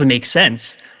 this doesn't make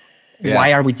sense. Yeah.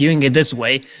 Why are we doing it this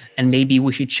way? And maybe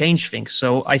we should change things.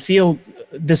 So I feel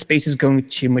this space is going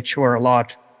to mature a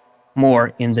lot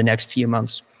more in the next few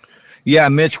months. Yeah,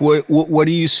 Mitch, what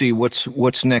do you see?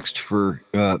 What's next for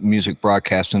music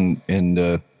broadcasting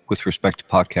and with respect to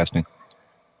podcasting?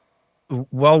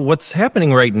 Well, what's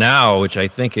happening right now, which I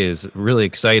think is really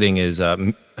exciting, is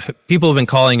people have been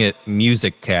calling it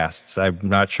music casts. I'm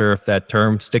not sure if that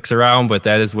term sticks around, but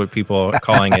that is what people are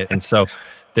calling it. And so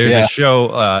there's a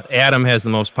show, Adam has the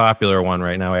most popular one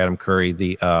right now, Adam Curry,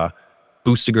 the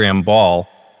Boostagram Ball.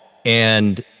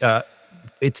 And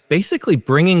it's basically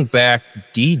bringing back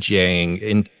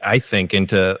DJing, I think,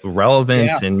 into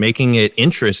relevance and making it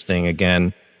interesting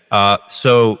again.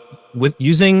 So with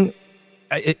using,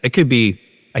 it could be,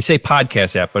 I say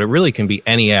podcast app, but it really can be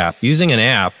any app. Using an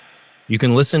app, you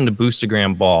can listen to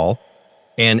Boostagram Ball,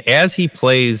 and as he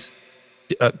plays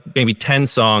maybe 10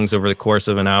 songs over the course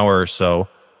of an hour or so,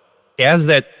 as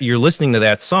that you're listening to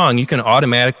that song, you can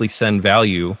automatically send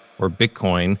value or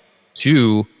Bitcoin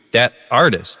to that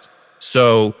artist.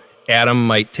 So Adam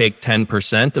might take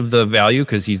 10% of the value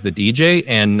because he's the DJ,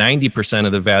 and 90%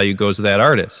 of the value goes to that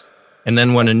artist. And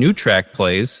then when a new track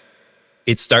plays,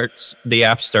 the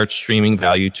app starts streaming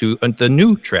value to the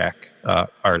new track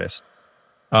artist.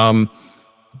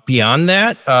 Beyond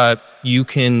that, you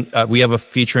can. We have a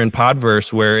feature in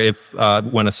Podverse where if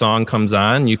when a song comes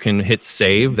on, you can hit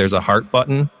save. There's a heart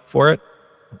button for it.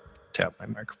 Tap my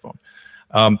microphone.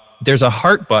 There's a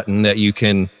heart button that you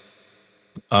can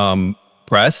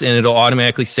press, and it'll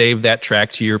automatically save that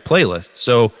track to your playlist.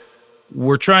 So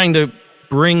we're trying to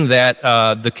bring that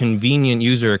the convenient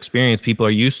user experience people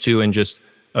are used to in just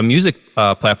a music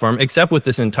platform, except with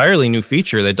this entirely new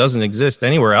feature that doesn't exist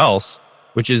anywhere else,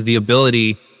 which is the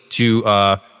ability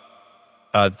to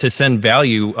send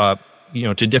value,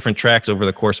 to different tracks over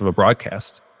the course of a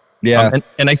broadcast. Yeah,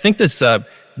 and I think this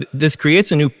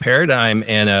creates a new paradigm,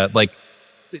 and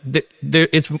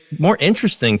it's more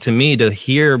interesting to me to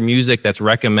hear music that's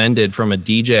recommended from a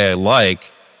DJ I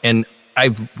like, and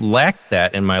I've lacked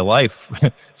that in my life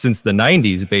since the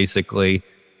 90s, basically.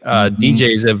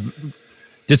 DJs have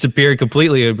disappeared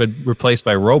completely and been replaced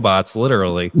by robots,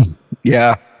 literally.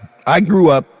 Yeah. I grew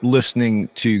up listening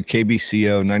to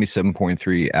KBCO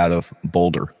 97.3 out of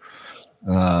Boulder.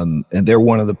 And they're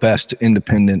one of the best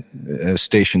independent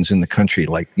stations in the country.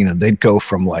 Like, they'd go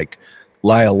from like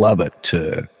Lyle Lovett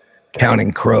to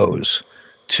Counting Crows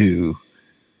to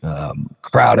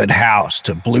Crowded House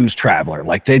to Blues Traveler.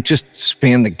 Like, they just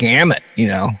span the gamut,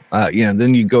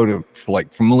 then you go to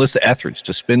from Melissa Etheridge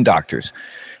to Spin Doctors.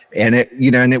 And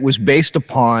it was based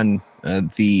upon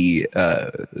the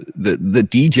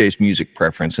DJ's music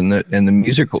preference and the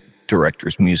musical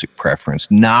director's music preference,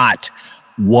 not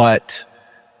what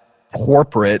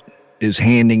corporate is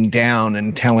handing down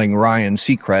and telling Ryan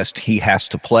Seacrest he has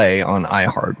to play on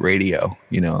iHeartRadio.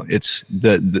 You know, it's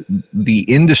the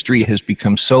industry has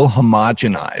become so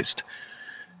homogenized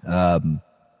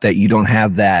that you don't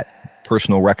have that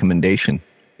personal recommendation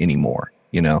anymore,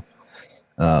 you know.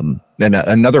 And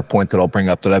another point that I'll bring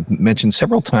up that I've mentioned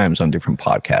several times on different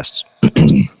podcasts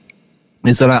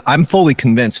is that I'm fully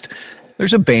convinced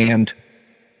there's a band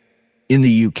in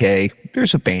the UK,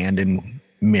 there's a band in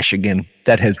Michigan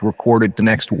that has recorded the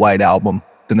next White Album,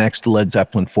 the next Led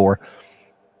Zeppelin 4.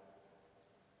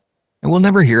 And we'll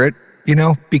never hear it, you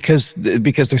know, because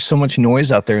there's so much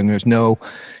noise out there and there's no,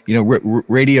 you know,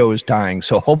 radio is dying.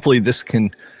 So hopefully this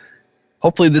can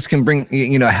bring,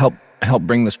 you know, help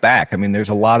bring this back. I mean, there's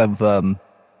a lot of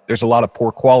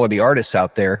poor quality artists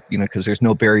out there, you know, because there's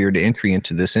no barrier to entry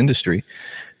into this industry.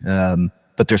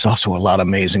 But there's also a lot of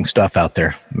amazing stuff out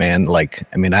there, man. Like,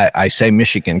 I mean, I say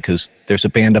Michigan because there's a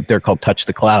band up there called Touch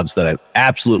the Clouds that I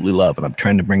absolutely love, and I'm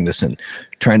trying to bring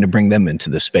them into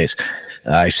this space.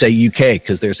 I say UK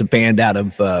because there's a band out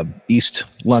of East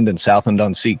London,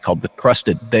 Southend-on-Sea called The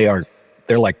Crusted. They're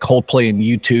like Coldplay and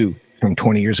U2 from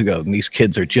 20 years ago, and these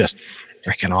kids are just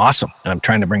freaking awesome, and I'm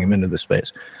trying to bring them into the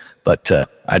space. But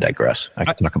I digress. I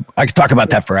could talk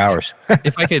about that for hours.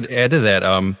 If I could add to that,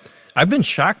 I've been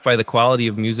shocked by the quality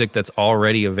of music that's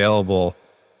already available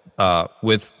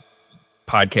with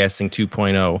podcasting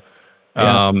 2.0.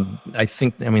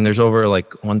 I mean, there's over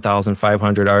like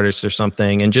 1,500 artists or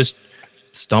something, and just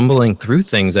stumbling through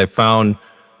things, I found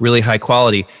really high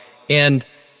quality. And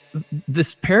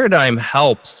this paradigm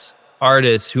helps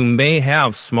artists who may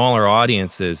have smaller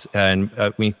audiences. And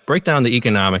we break down the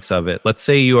economics of it. Let's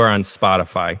say you are on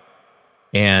Spotify,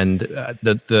 and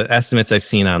the estimates I've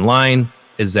seen online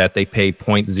is that they pay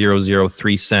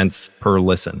 0.003 cents per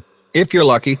listen. If you're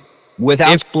lucky,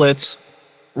 without splits.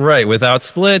 Right, without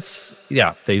splits.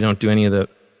 Yeah, they don't do any of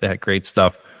that great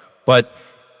stuff. But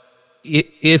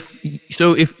if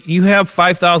you have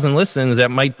 5,000 listens, that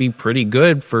might be pretty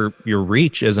good for your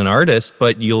reach as an artist,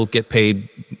 but you'll get paid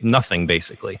nothing,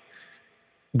 basically.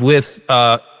 With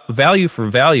value for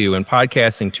value and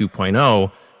podcasting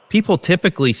 2.0, people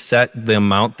typically set the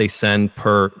amount they send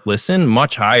per listen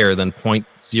much higher than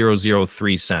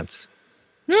 0.003 cents.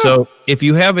 Yeah. So if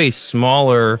you have a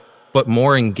smaller but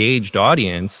more engaged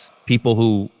audience, people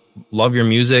who love your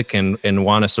music and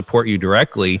want to support you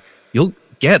directly, you'll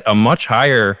get a much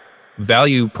higher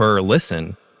value per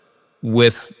listen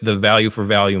with the value for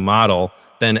value model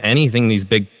than anything these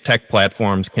big tech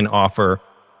platforms can offer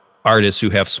artists who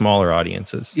have smaller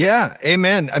audiences. Yeah,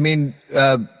 amen. I mean,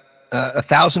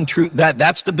 1,000 true,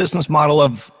 that's the business model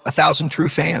of 1,000 true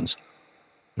fans.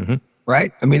 Mm-hmm.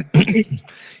 Right? I mean,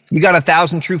 you got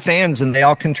 1,000 true fans and they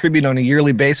all contribute on a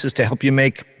yearly basis to help you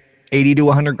make 80 to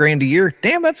 100 grand a year.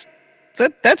 Damn, that's a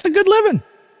good living.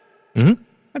 Mm-hmm.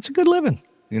 That's a good living,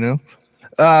 you know?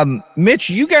 Mitch,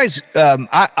 you guys,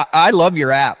 I love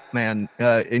your app, man.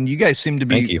 And you guys seem to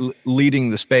be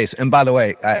leading the space. And by the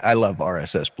way, I love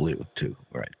RSS Blue too.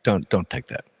 All right. Don't take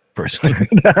that personally.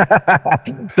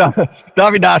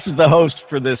 Davidas is the host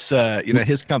for this,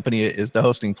 his company is the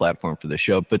hosting platform for the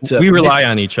show, but we rely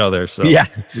on each other. So yeah,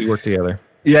 we work together.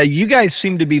 Yeah. You guys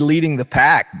seem to be leading the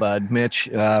pack, bud, Mitch.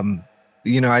 I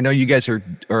know you guys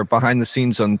are behind the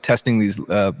scenes on testing these,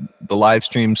 the live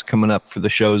streams coming up for the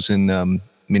shows in,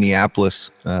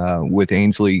 Minneapolis, with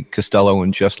Ainsley Costello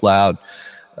and Just Loud.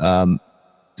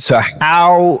 So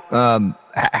how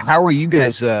are you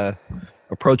guys,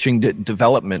 approaching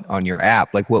development on your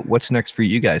app? Like what's next for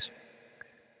you guys?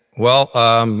 Well,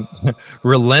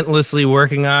 relentlessly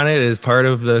working on it is part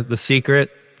of the secret.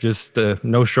 Just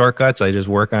no shortcuts. I just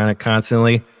work on it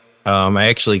constantly. I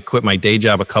actually quit my day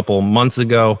job a couple months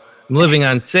ago. I'm living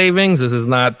on savings. This is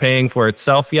not paying for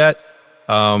itself yet.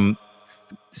 I'm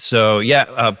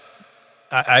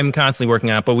constantly working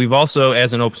on it. But we've also,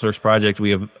 as an open source project, we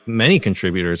have many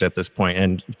contributors at this point,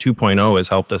 and 2.0 has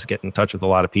helped us get in touch with a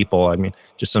lot of people. I mean,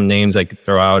 just some names I could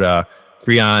throw out.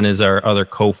 Creon is our other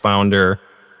co-founder.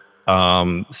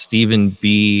 Stephen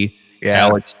B.,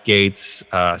 Alex Gates,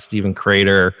 Stephen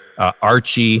Crater,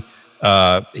 Archie.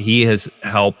 He has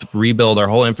helped rebuild our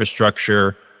whole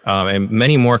infrastructure, and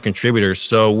many more contributors.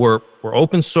 So we're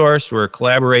open source, we're a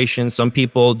collaboration. Some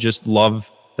people just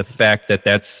love the fact that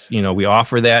that's, we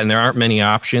offer that, and there aren't many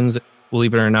options,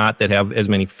 believe it or not, that have as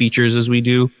many features as we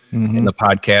do in the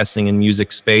podcasting and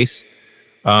music space.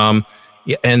 And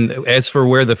as for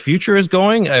where the future is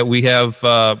going, we have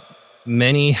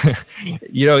many,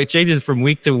 it changes from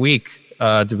week to week,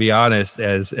 to be honest,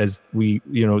 as we,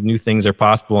 new things are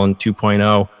possible in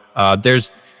 2.0.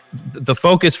 There's the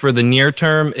focus for the near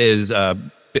term is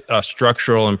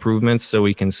structural improvements so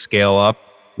we can scale up,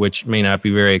 which may not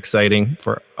be very exciting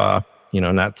for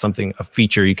not something, a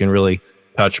feature you can really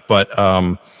touch, but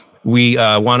we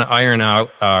want to iron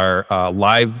out our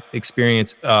live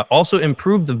experience. Also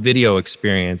improve the video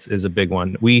experience is a big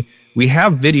one. We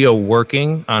have video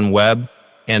working on web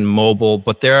and mobile,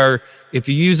 but if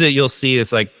you use it, you'll see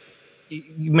it's like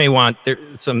you may want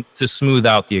some to smooth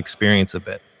out the experience a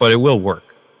bit, but it will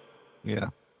work. Yeah.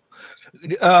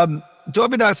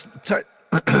 Dovydas,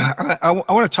 I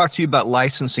want to talk to you about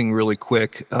licensing really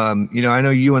quick. I know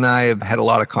you and I have had a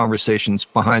lot of conversations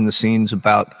behind the scenes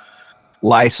about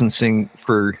licensing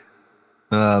for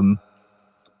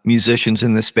musicians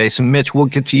in this space. And Mitch, we'll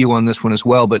get to you on this one as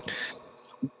well. But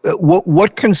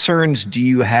what concerns do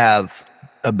you have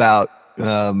about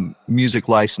music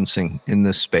licensing in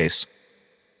this space?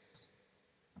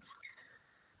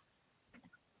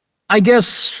 I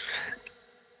guess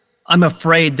I'm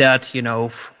afraid that,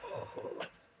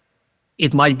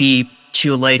 it might be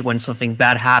too late when something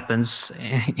bad happens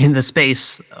in the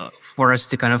space for us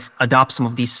to kind of adopt some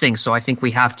of these things. So I think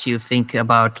we have to think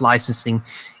about licensing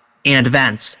in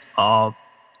advance.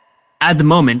 At the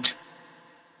moment,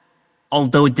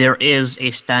 although there is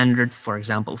a standard, for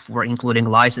example, for including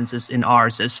licenses in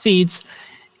RSS feeds,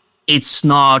 it's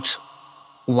not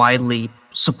widely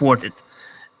supported.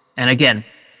 And again,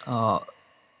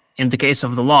 in the case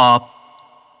of the law,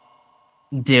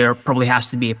 there probably has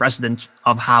to be a precedent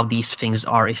of how these things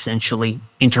are essentially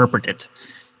interpreted.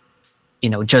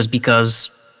 Just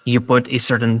because you put a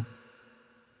certain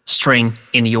string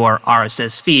in your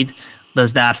RSS feed,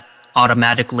 does that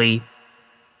automatically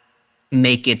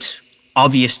make it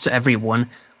obvious to everyone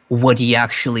what you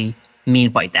actually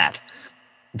mean by that?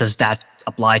 Does that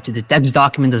apply to the text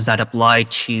document? Does that apply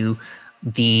to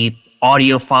the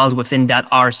audio files within that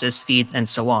RSS feed, and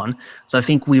so on? So I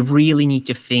think we really need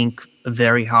to think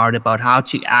very hard about how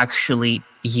to actually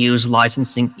use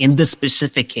licensing in the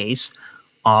specific case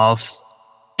of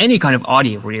any kind of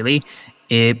audio, really,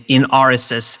 in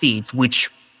RSS feeds, which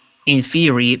in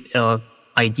theory,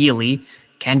 ideally,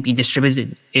 can be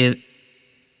distributed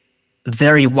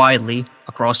very widely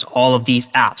across all of these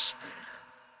apps.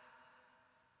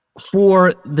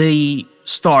 For the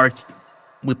start,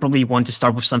 we probably want to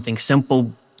start with something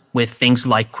simple, with things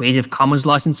like Creative Commons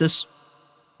licenses,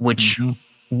 which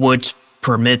would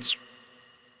permit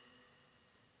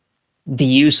the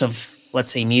use of,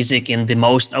 let's say, music in the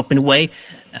most open way,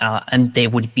 and they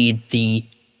would be the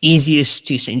easiest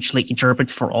to essentially interpret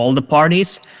for all the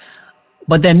parties.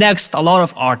 But then next, a lot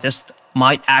of artists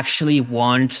might actually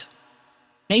want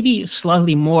maybe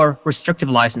slightly more restrictive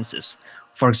licenses.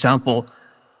 For example,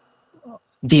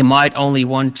 they might only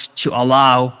want to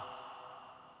allow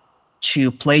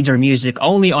to play their music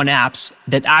only on apps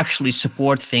that actually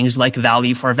support things like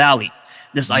value for value.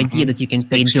 This idea that you can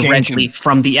pay directly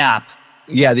from the app.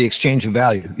 Yeah, the exchange of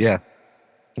value. Yeah.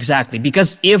 Exactly.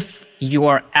 Because if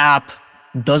your app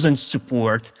doesn't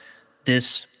support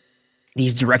these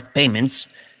direct payments,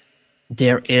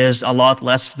 there is a lot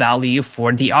less value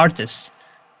for the artist.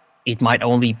 It might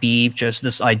only be just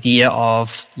this idea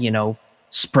of,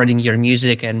 spreading your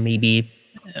music and maybe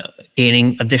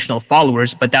gaining additional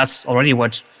followers, but that's already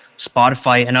what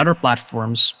Spotify and other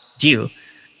platforms do.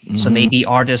 So maybe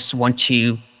artists want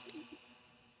to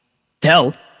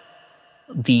tell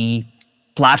the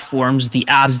platforms, the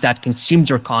apps that consume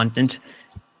their content,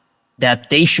 that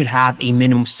they should have a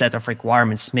minimum set of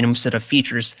requirements, minimum set of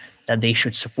features that they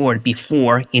should support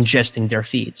before ingesting their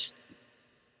feeds.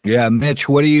 Yeah, Mitch,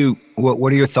 what are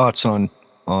your thoughts on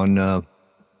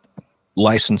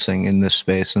licensing in this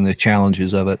space and the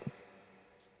challenges of it?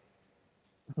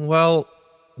 Well,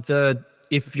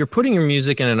 if you're putting your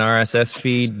music in an RSS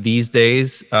feed these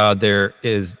days, there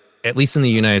is, at least in the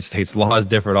United States, laws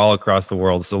differ all across the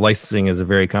world. So licensing is a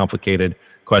very complicated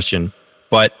question.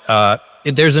 But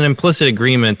there's an implicit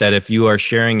agreement that if you are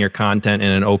sharing your content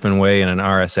in an open way in an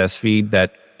RSS feed,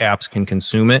 that apps can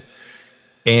consume it.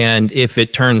 And if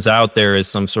it turns out there is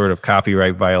some sort of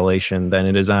copyright violation, then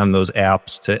it is on those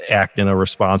apps to act in a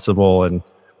responsible and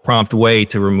prompt way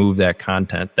to remove that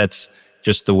content. That's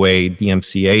just the way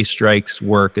DMCA strikes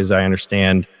work, as I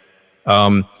understand.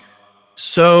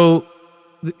 So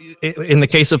in the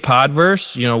case of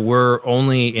Podverse, we're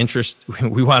only interested,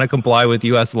 we want to comply with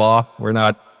U.S. law. We're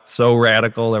not so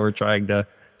radical that we're trying to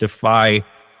defy,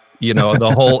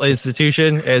 the whole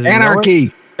institution. As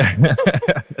anarchy.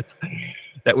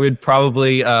 That would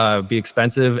probably be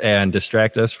expensive and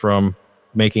distract us from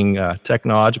making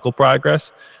technological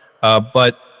progress.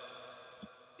 But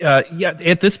Yeah,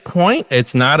 at this point,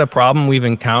 it's not a problem we've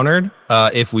encountered.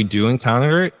 If we do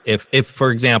encounter it, if for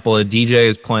example, a DJ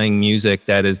is playing music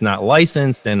that is not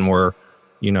licensed and we're,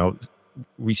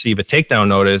 receive a takedown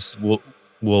notice,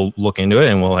 we'll look into it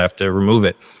and we'll have to remove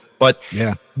it. But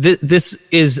yeah, this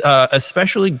is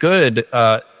especially good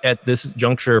at this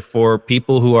juncture for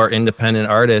people who are independent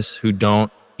artists who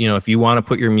don't, if you want to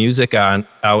put your music out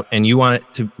and you want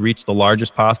it to reach the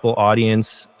largest possible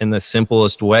audience in the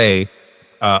simplest way,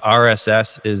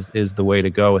 RSS is the way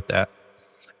to go with that.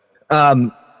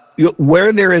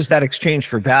 Where there is that exchange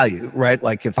for value, right?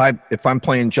 Like if I'm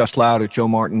playing Just Loud or Joe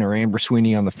Martin or Amber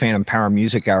Sweeney on the Phantom Power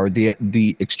Music Hour,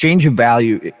 the exchange of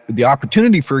value, the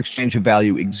opportunity for exchange of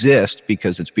value exists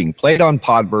because it's being played on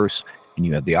Podverse, and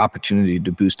you have the opportunity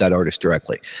to boost that artist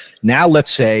directly. Now, let's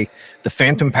say the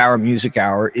Phantom Power Music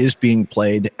Hour is being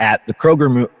played at the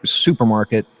Kroger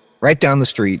supermarket right down the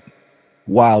street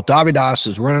while Davidas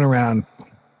is running around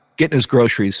getting his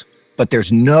groceries, but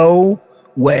there's no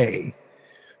way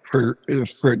for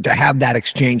to have that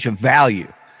exchange of value.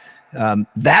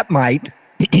 That might,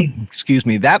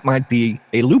 that might be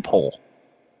a loophole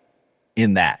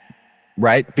in that,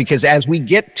 right? Because as we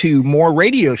get to more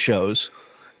radio shows,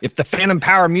 if the Phantom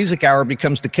Power Music Hour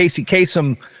becomes the Casey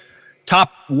Kasem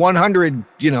top 100,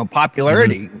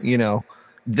 popularity,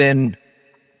 then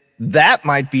that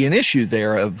might be an issue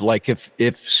there of like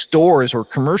if stores or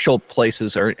commercial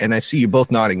places are, and I see you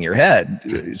both nodding your head,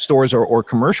 stores or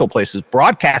commercial places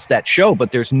broadcast that show,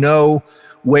 but there's no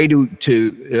way to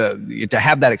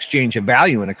have that exchange of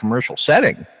value in a commercial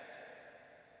setting.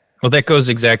 Well, that goes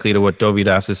exactly to what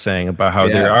Dovidas is saying about how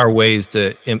there are ways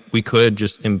we could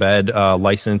just embed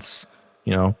license,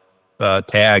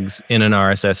 tags in an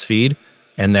RSS feed,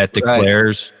 and that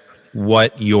declares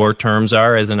what your terms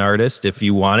are as an artist. If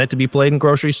you want it to be played in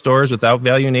grocery stores without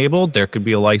value enabled, there could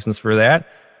be a license for that.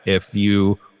 If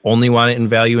you only want it in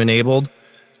value enabled,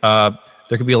 there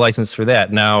could be a license for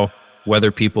that. Now,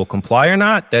 whether people comply or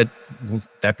not, that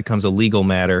becomes a legal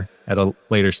matter at a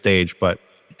later stage. But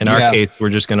in our case, we're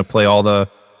just going to play all the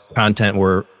content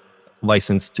we're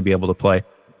licensed to be able to play.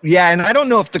 Yeah, and I don't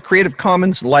know if the Creative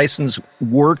Commons license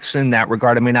works in that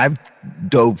regard. I mean, I've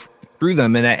dove through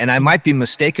them, and I might be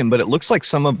mistaken, but it looks like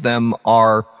some of them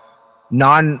are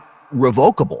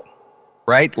non-revocable,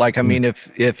 right? Like, I mean,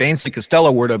 if Ainsley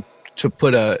Costello were to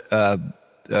put a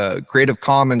Creative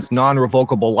Commons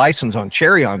non-revocable license on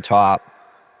Cherry on top,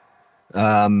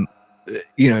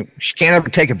 she can't ever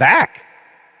take it back.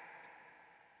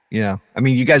 I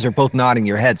mean, you guys are both nodding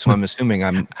your head, so I'm assuming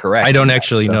I'm correct. I don't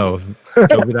actually know.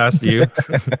 Dovidas, do you?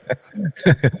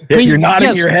 If you're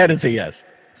nodding your head, it's a yes.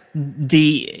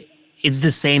 It's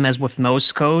the same as with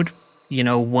most code.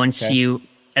 Once you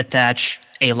attach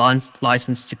a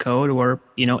license to code or,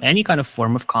 any kind of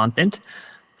form of content,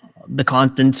 the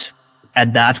content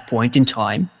at that point in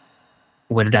time,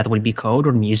 whether that would be code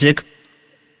or music,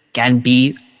 can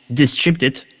be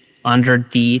distributed under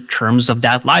the terms of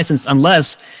that license,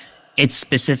 unless the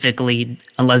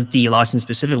license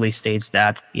specifically states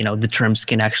that, the terms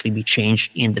can actually be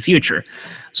changed in the future.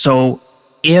 So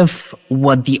if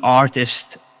what the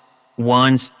artist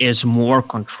wants is more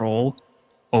control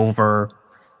over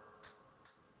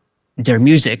their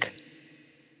music,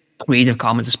 Creative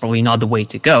Commons is probably not the way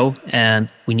to go, and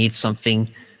we need something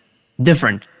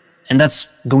different. And that's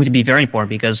going to be very important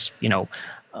because,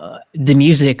 the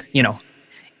music,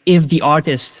 if the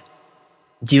artists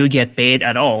do get paid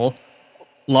at all,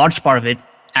 large part of it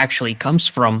actually comes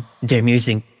from their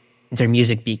music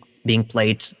being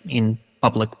played in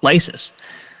public places.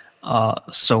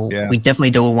 We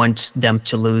definitely don't want them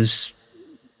to lose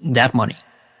that money.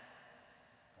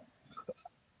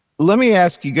 Let me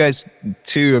ask you guys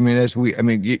too. I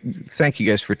mean, thank you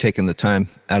guys for taking the time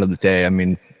out of the day. I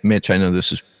mean, Mitch, I know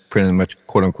this is pretty much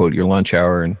quote unquote your lunch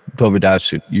hour, and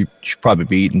Dovidas, you should probably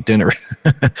be eating dinner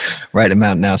right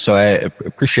about now. So I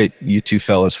appreciate you two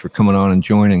fellas for coming on and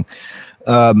joining.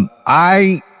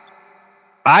 I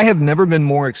have never been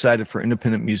more excited for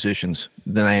independent musicians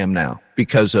than I am now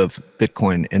because of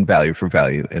Bitcoin and value for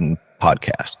value and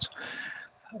podcasts.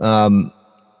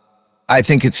 I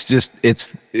think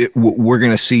we're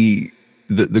going to see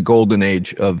the golden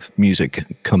age of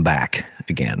music come back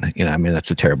again. I mean,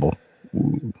 that's a terrible,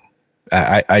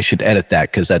 I should edit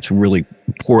that because that's really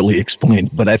poorly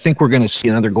explained, but I think we're going to see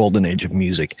another golden age of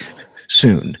music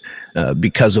soon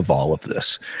because of all of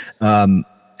this.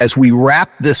 As we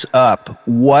wrap this up,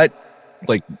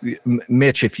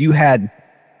 Mitch, if you had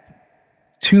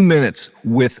 2 minutes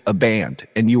with a band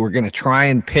and you were going to try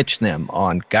and pitch them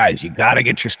on, guys, you got to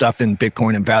get your stuff in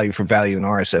Bitcoin and value for value and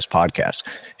RSS podcasts.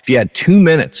 If you had 2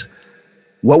 minutes,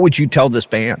 what would you tell this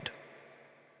band?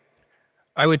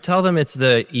 I would tell them it's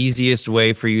the easiest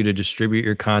way for you to distribute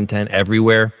your content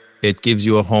everywhere. It gives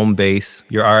you a home base.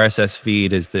 Your RSS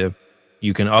feed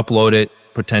you can upload it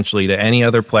potentially to any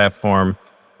other platform.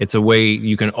 It's a way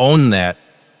you can own that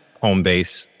home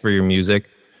base for your music.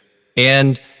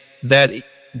 And that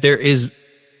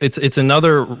it's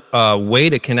another way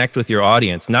to connect with your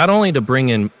audience, not only to bring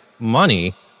in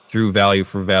money through value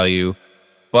for value,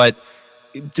 but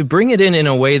to bring it in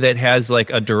a way that has like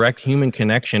a direct human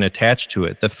connection attached to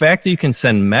it. The fact that you can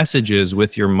send messages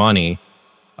with your money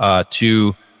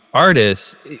to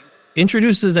artists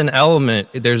introduces an element.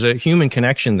 There's a human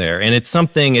connection there, and it's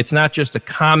not just a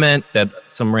comment that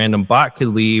some random bot could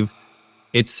leave.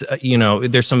 It's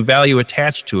there's some value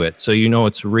attached to it, so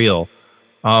it's real.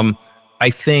 I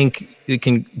think it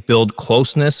can build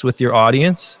closeness with your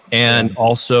audience and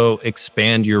also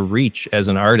expand your reach as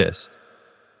an artist.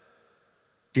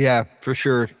 Yeah, for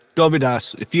sure.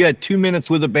 Dovidas, if you had 2 minutes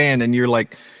with a band and you're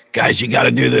like, guys, you got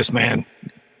to do this, man.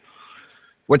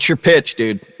 What's your pitch,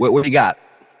 dude? What do you got?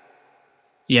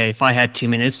 Yeah, if I had 2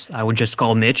 minutes, I would just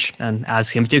call Mitch and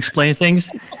ask him to explain things.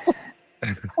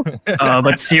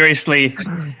 But seriously,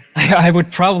 I would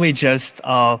probably just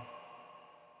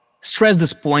stress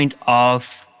this point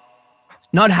of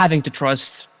not having to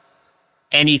trust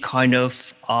any kind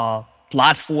of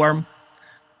platform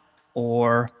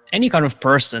or any kind of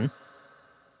person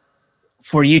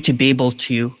for you to be able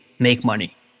to make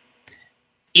money.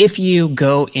 If you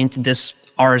go into this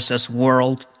RSS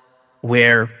world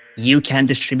where you can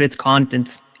distribute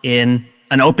content in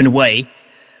an open way,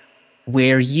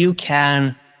 where you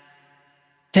can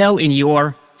tell in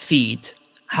your feed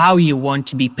how you want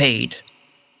to be paid,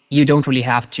 you don't really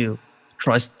have to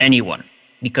trust anyone.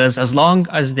 Because as long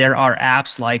as there are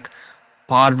apps like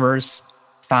Podverse,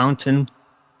 Fountain,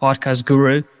 Podcast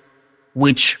Guru,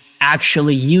 which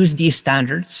actually use these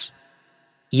standards,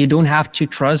 you don't have to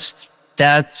trust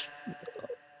that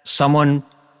someone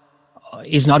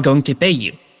is not going to pay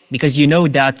you. Because you know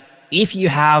that if you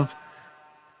have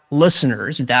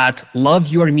listeners that love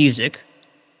your music,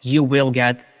 you will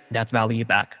get that value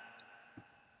back.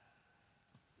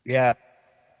 Yeah.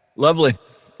 Lovely.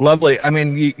 I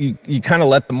mean, you kind of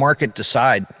let the market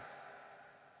decide,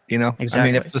 Exactly. I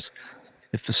mean,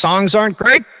 if the songs aren't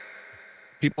great,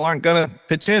 people aren't going to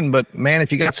pitch in. But man,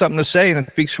 if you got something to say and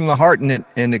it speaks from the heart and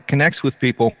it connects with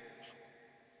people,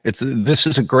 this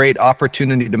is a great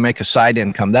opportunity to make a side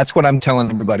income. That's what I'm telling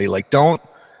everybody. Like, don't,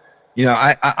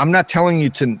 I'm not telling you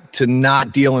to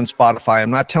not deal in Spotify.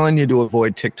 I'm not telling you to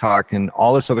avoid TikTok and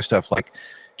all this other stuff. Like,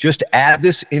 just add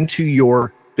this into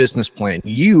your business plan.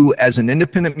 You, as an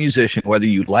independent musician, whether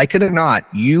you like it or not,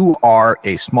 you are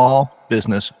a small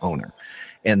business owner.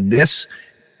 And this,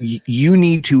 you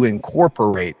need to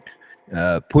incorporate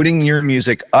putting your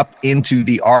music up into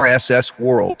the RSS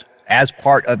world as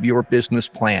part of your business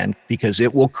plan, because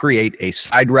it will create a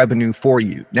side revenue for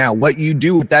you. Now, what you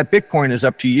do with that Bitcoin is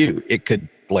up to you. It could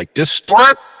just store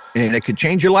it, and it could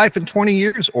change your life in 20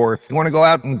 years. Or if you want to go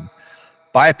out and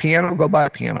buy a piano, go buy a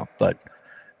piano. But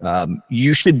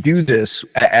you should do this,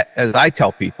 as I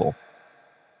tell people,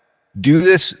 do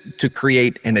this to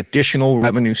create an additional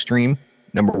revenue stream,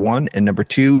 number one. And number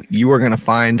two, you are going to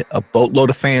find a boatload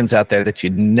of fans out there that you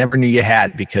never knew you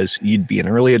had, because you'd be an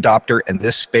early adopter, and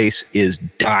this space is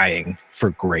dying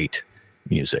for great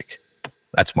music.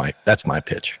 That's my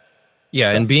pitch.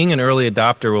 Yeah, and being an early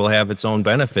adopter will have its own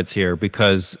benefits here,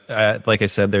 because like I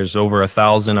said, there's over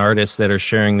 1,000 artists that are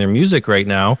sharing their music right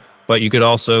now, but you could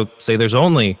also say there's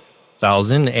only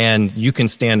 1,000, and you can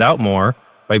stand out more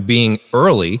by being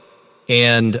early.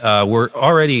 And we're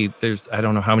already, I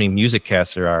don't know how many music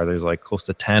casts there are. There's like close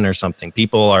to 10 or something.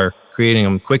 People are creating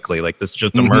them quickly. Like, this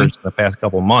just emerged in the past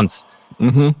couple months.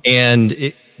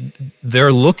 And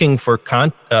they're looking for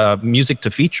music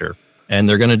to feature. And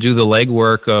they're going to do the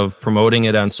legwork of promoting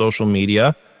it on social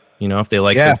media. If they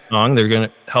like the song, they're going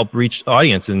to help reach the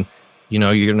audience. And,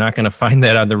 you're not going to find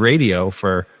that on the radio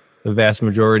for the vast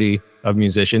majority of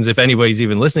musicians, if anybody's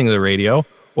even listening to the radio.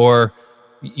 Or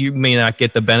you may not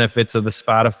get the benefits of the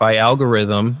Spotify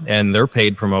algorithm and their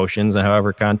paid promotions and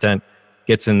however content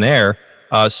gets in there.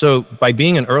 So by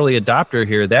being an early adopter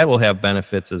here, that will have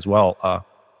benefits as well.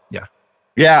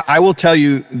 Yeah, I will tell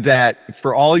you that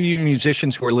for all you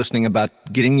musicians who are listening about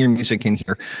getting your music in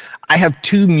here, I have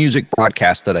 2 music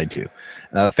broadcasts that I do.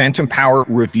 Phantom Power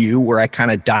Review, where I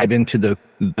kind of dive into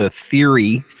the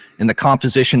theory and the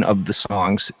composition of the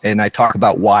songs, and I talk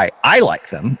about why I like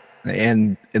them.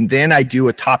 And then I do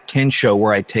a top 10 show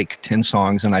where I take 10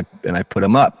 songs and I put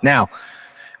them up. Now,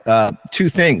 Two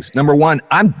things. Number one,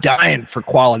 I'm dying for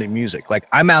quality music. Like,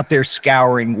 I'm out there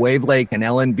scouring Wave Lake and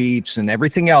Ellen Beats and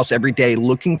everything else every day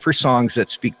looking for songs that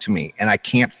speak to me, and I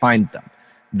can't find them.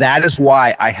 That is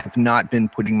why I have not been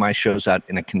putting my shows out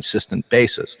in a consistent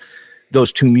basis,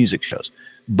 those two music shows.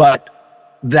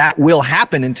 But that will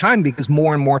happen in time because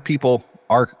more and more people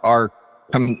are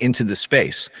coming into the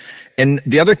space. And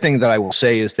the other thing that I will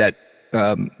say is that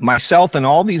myself and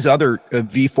all these other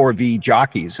V4V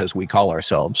jockeys, as we call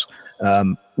ourselves,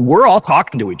 we're all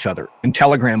talking to each other in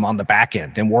Telegram on the back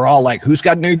end. And we're all like, who's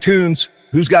got new tunes?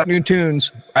 Who's got new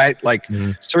tunes? Right? Like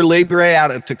Sir Libre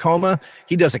out of Tacoma,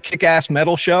 he does a kick-ass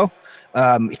metal show.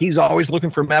 He's always looking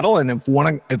for metal. And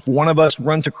if one of us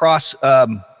runs across a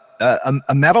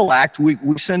metal act, we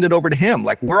send it over to him.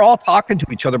 Like, we're all talking to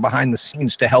each other behind the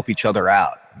scenes to help each other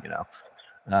out, you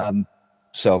know?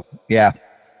 So yeah,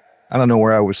 I don't know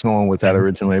where I was going with that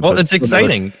originally. Well, it's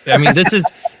exciting. I mean,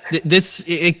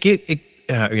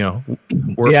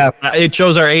 it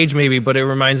shows our age maybe, but it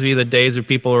reminds me of the days of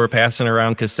people who were passing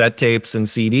around cassette tapes and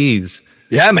CDs.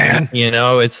 Yeah, man. You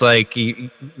know, it's like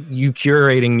you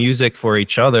curating music for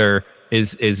each other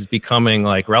is becoming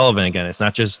like relevant again. It's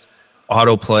not just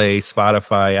autoplay,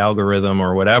 Spotify algorithm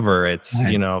or whatever. It's,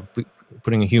 right. You know,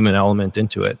 putting a human element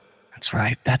into it. That's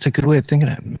right. That's a good way of thinking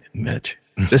of it, Mitch.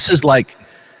 This is like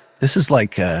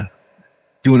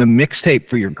doing a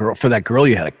mixtape for that girl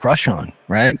you had a crush on,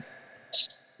 right?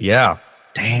 Yeah.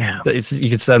 Damn. You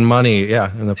could spend money,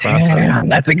 in the process. Damn,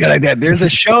 that's a good idea. There's a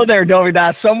show there,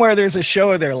 Dovidas. Somewhere there's a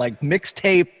show there, like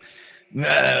mixtape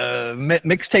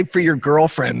for your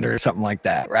girlfriend or something like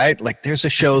that, right? Like, there's a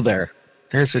show there.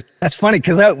 That's funny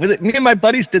because me and my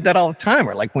buddies did that all the time.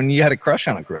 Or like when you had a crush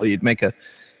on a girl, you'd make a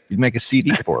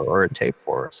CD for her or a tape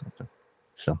for her or something.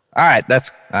 So, all right,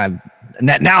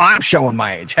 now I'm showing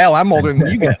my age. Hell, I'm older than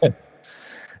you guys.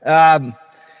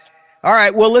 All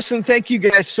right, well, listen, thank you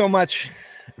guys so much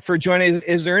for joining.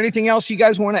 Is there anything else you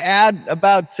guys want to add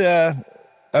about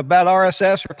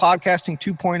RSS or podcasting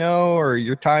 2.0 or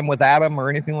your time with Adam or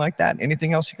anything like that?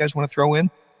 Anything else you guys want to throw in?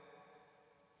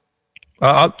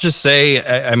 I'll just say,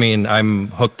 I mean, I'm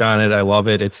hooked on it. I love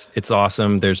it. It's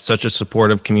awesome. There's such a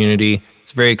supportive community.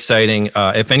 It's very exciting.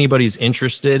 If anybody's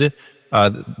interested,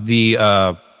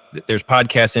 there's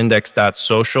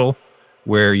podcastindex.social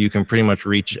where you can pretty much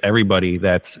reach everybody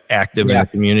that's active in the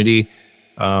community.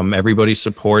 Everybody's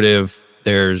supportive.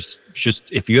 There's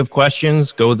just, if you have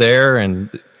questions, go there and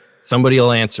somebody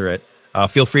will answer it.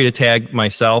 Feel free to tag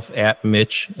myself at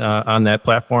Mitch on that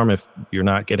platform if you're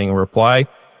not getting a reply.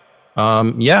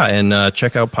 And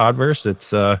check out Podverse.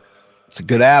 It's a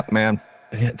good app, man.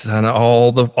 It's on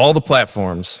all the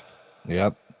platforms.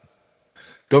 Yep.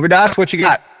 Dovidas, what you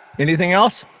got? Anything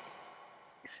else?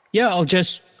 Yeah, I'll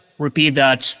just repeat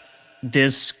that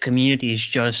this community is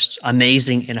just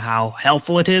amazing in how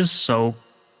helpful it is. So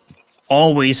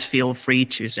always feel free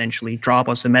to essentially drop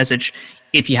us a message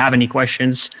if you have any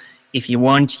questions. If you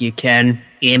want, you can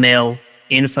email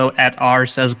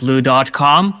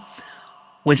info@rssblue.com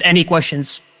with any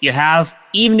questions you have.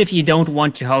 Even if you don't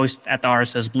want to host at the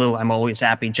RSS Blue, I'm always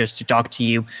happy just to talk to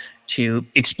you to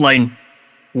explain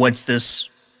what's this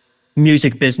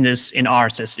music business in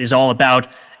RSS is all about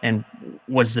and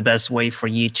what's the best way for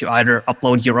you to either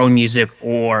upload your own music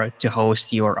or to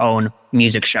host your own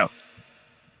music show.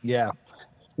 Yeah.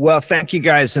 Well, thank you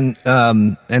guys. And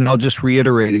I'll just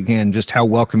reiterate again just how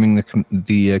welcoming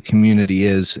the community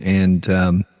is. And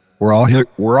we're all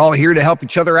here to help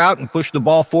each other out and push the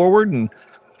ball forward. And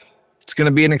it's going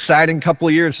to be an exciting couple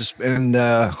of years. And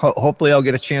hopefully I'll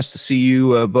get a chance to see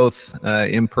you both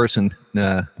in person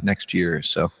next year.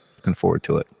 So looking forward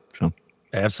to it. So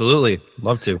absolutely.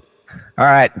 Love to. All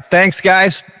right. Thanks,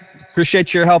 guys.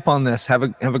 Appreciate your help on this. Have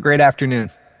a great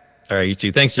afternoon. All right, you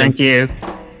too. Thanks, Jim. Thank you.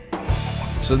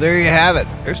 So there you have it.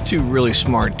 There's two really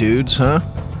smart dudes, huh?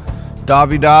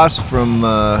 Dovidas from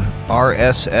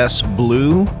RSS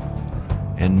Blue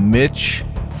and Mitch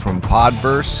from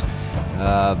Podverse.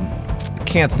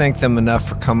 Can't thank them enough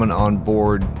for coming on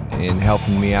board and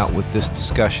helping me out with this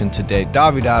discussion today.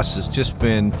 Dovidas has just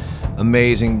been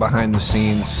amazing behind the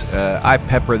scenes. I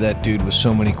pepper that dude with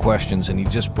so many questions, and he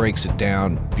just breaks it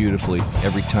down beautifully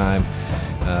every time.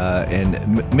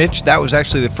 And Mitch, that was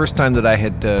actually the first time that I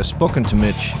had spoken to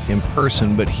Mitch in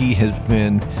person, but he has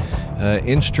been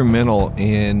instrumental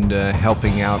in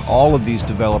helping out all of these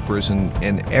developers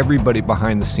and everybody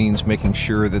behind the scenes, making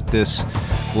sure that this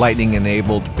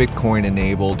Lightning-enabled,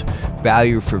 Bitcoin-enabled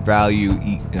value for value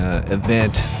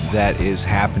event that is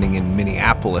happening in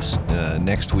Minneapolis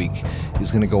next week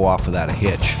is going to go off without a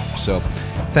hitch. So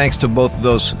thanks to both of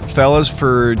those fellas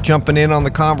for jumping in on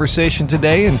the conversation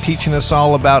today and teaching us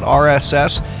all about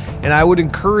RSS. And I would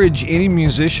encourage any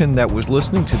musician that was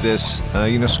listening to this,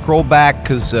 scroll back,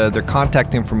 because their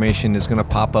contact information is going to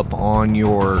pop up on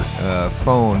your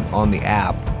phone on the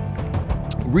app.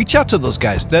 Reach out to those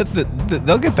guys.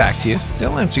 They'll get back to you.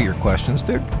 They'll answer your questions.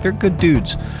 They're good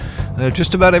dudes.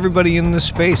 Just about everybody in this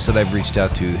space that I've reached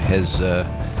out to has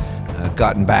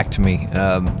gotten back to me.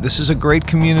 This is a great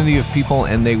community of people,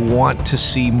 and they want to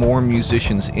see more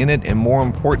musicians in it, and more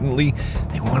importantly,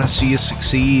 they want to see us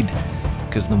succeed.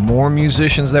 Because the more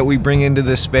musicians that we bring into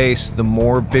this space, the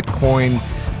more Bitcoin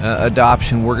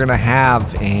adoption we're going to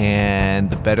have, and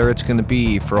the better it's going to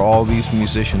be for all these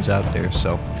musicians out there.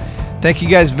 So thank you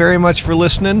guys very much for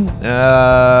listening.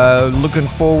 Looking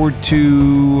forward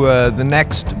to the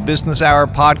next Business Hour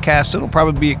podcast. It'll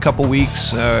probably be a couple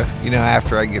weeks,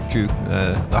 after I get through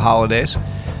the holidays.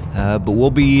 But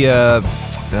we'll be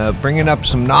bringing up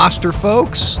some Noster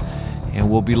folks, and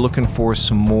we'll be looking for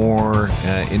some more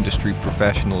industry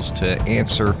professionals to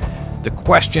answer the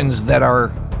questions that are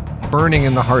burning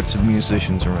in the hearts of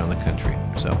musicians around the country.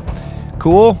 So,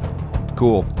 cool.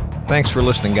 Thanks for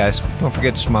listening, guys. Don't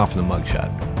forget to smile for the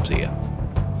mugshot. See ya.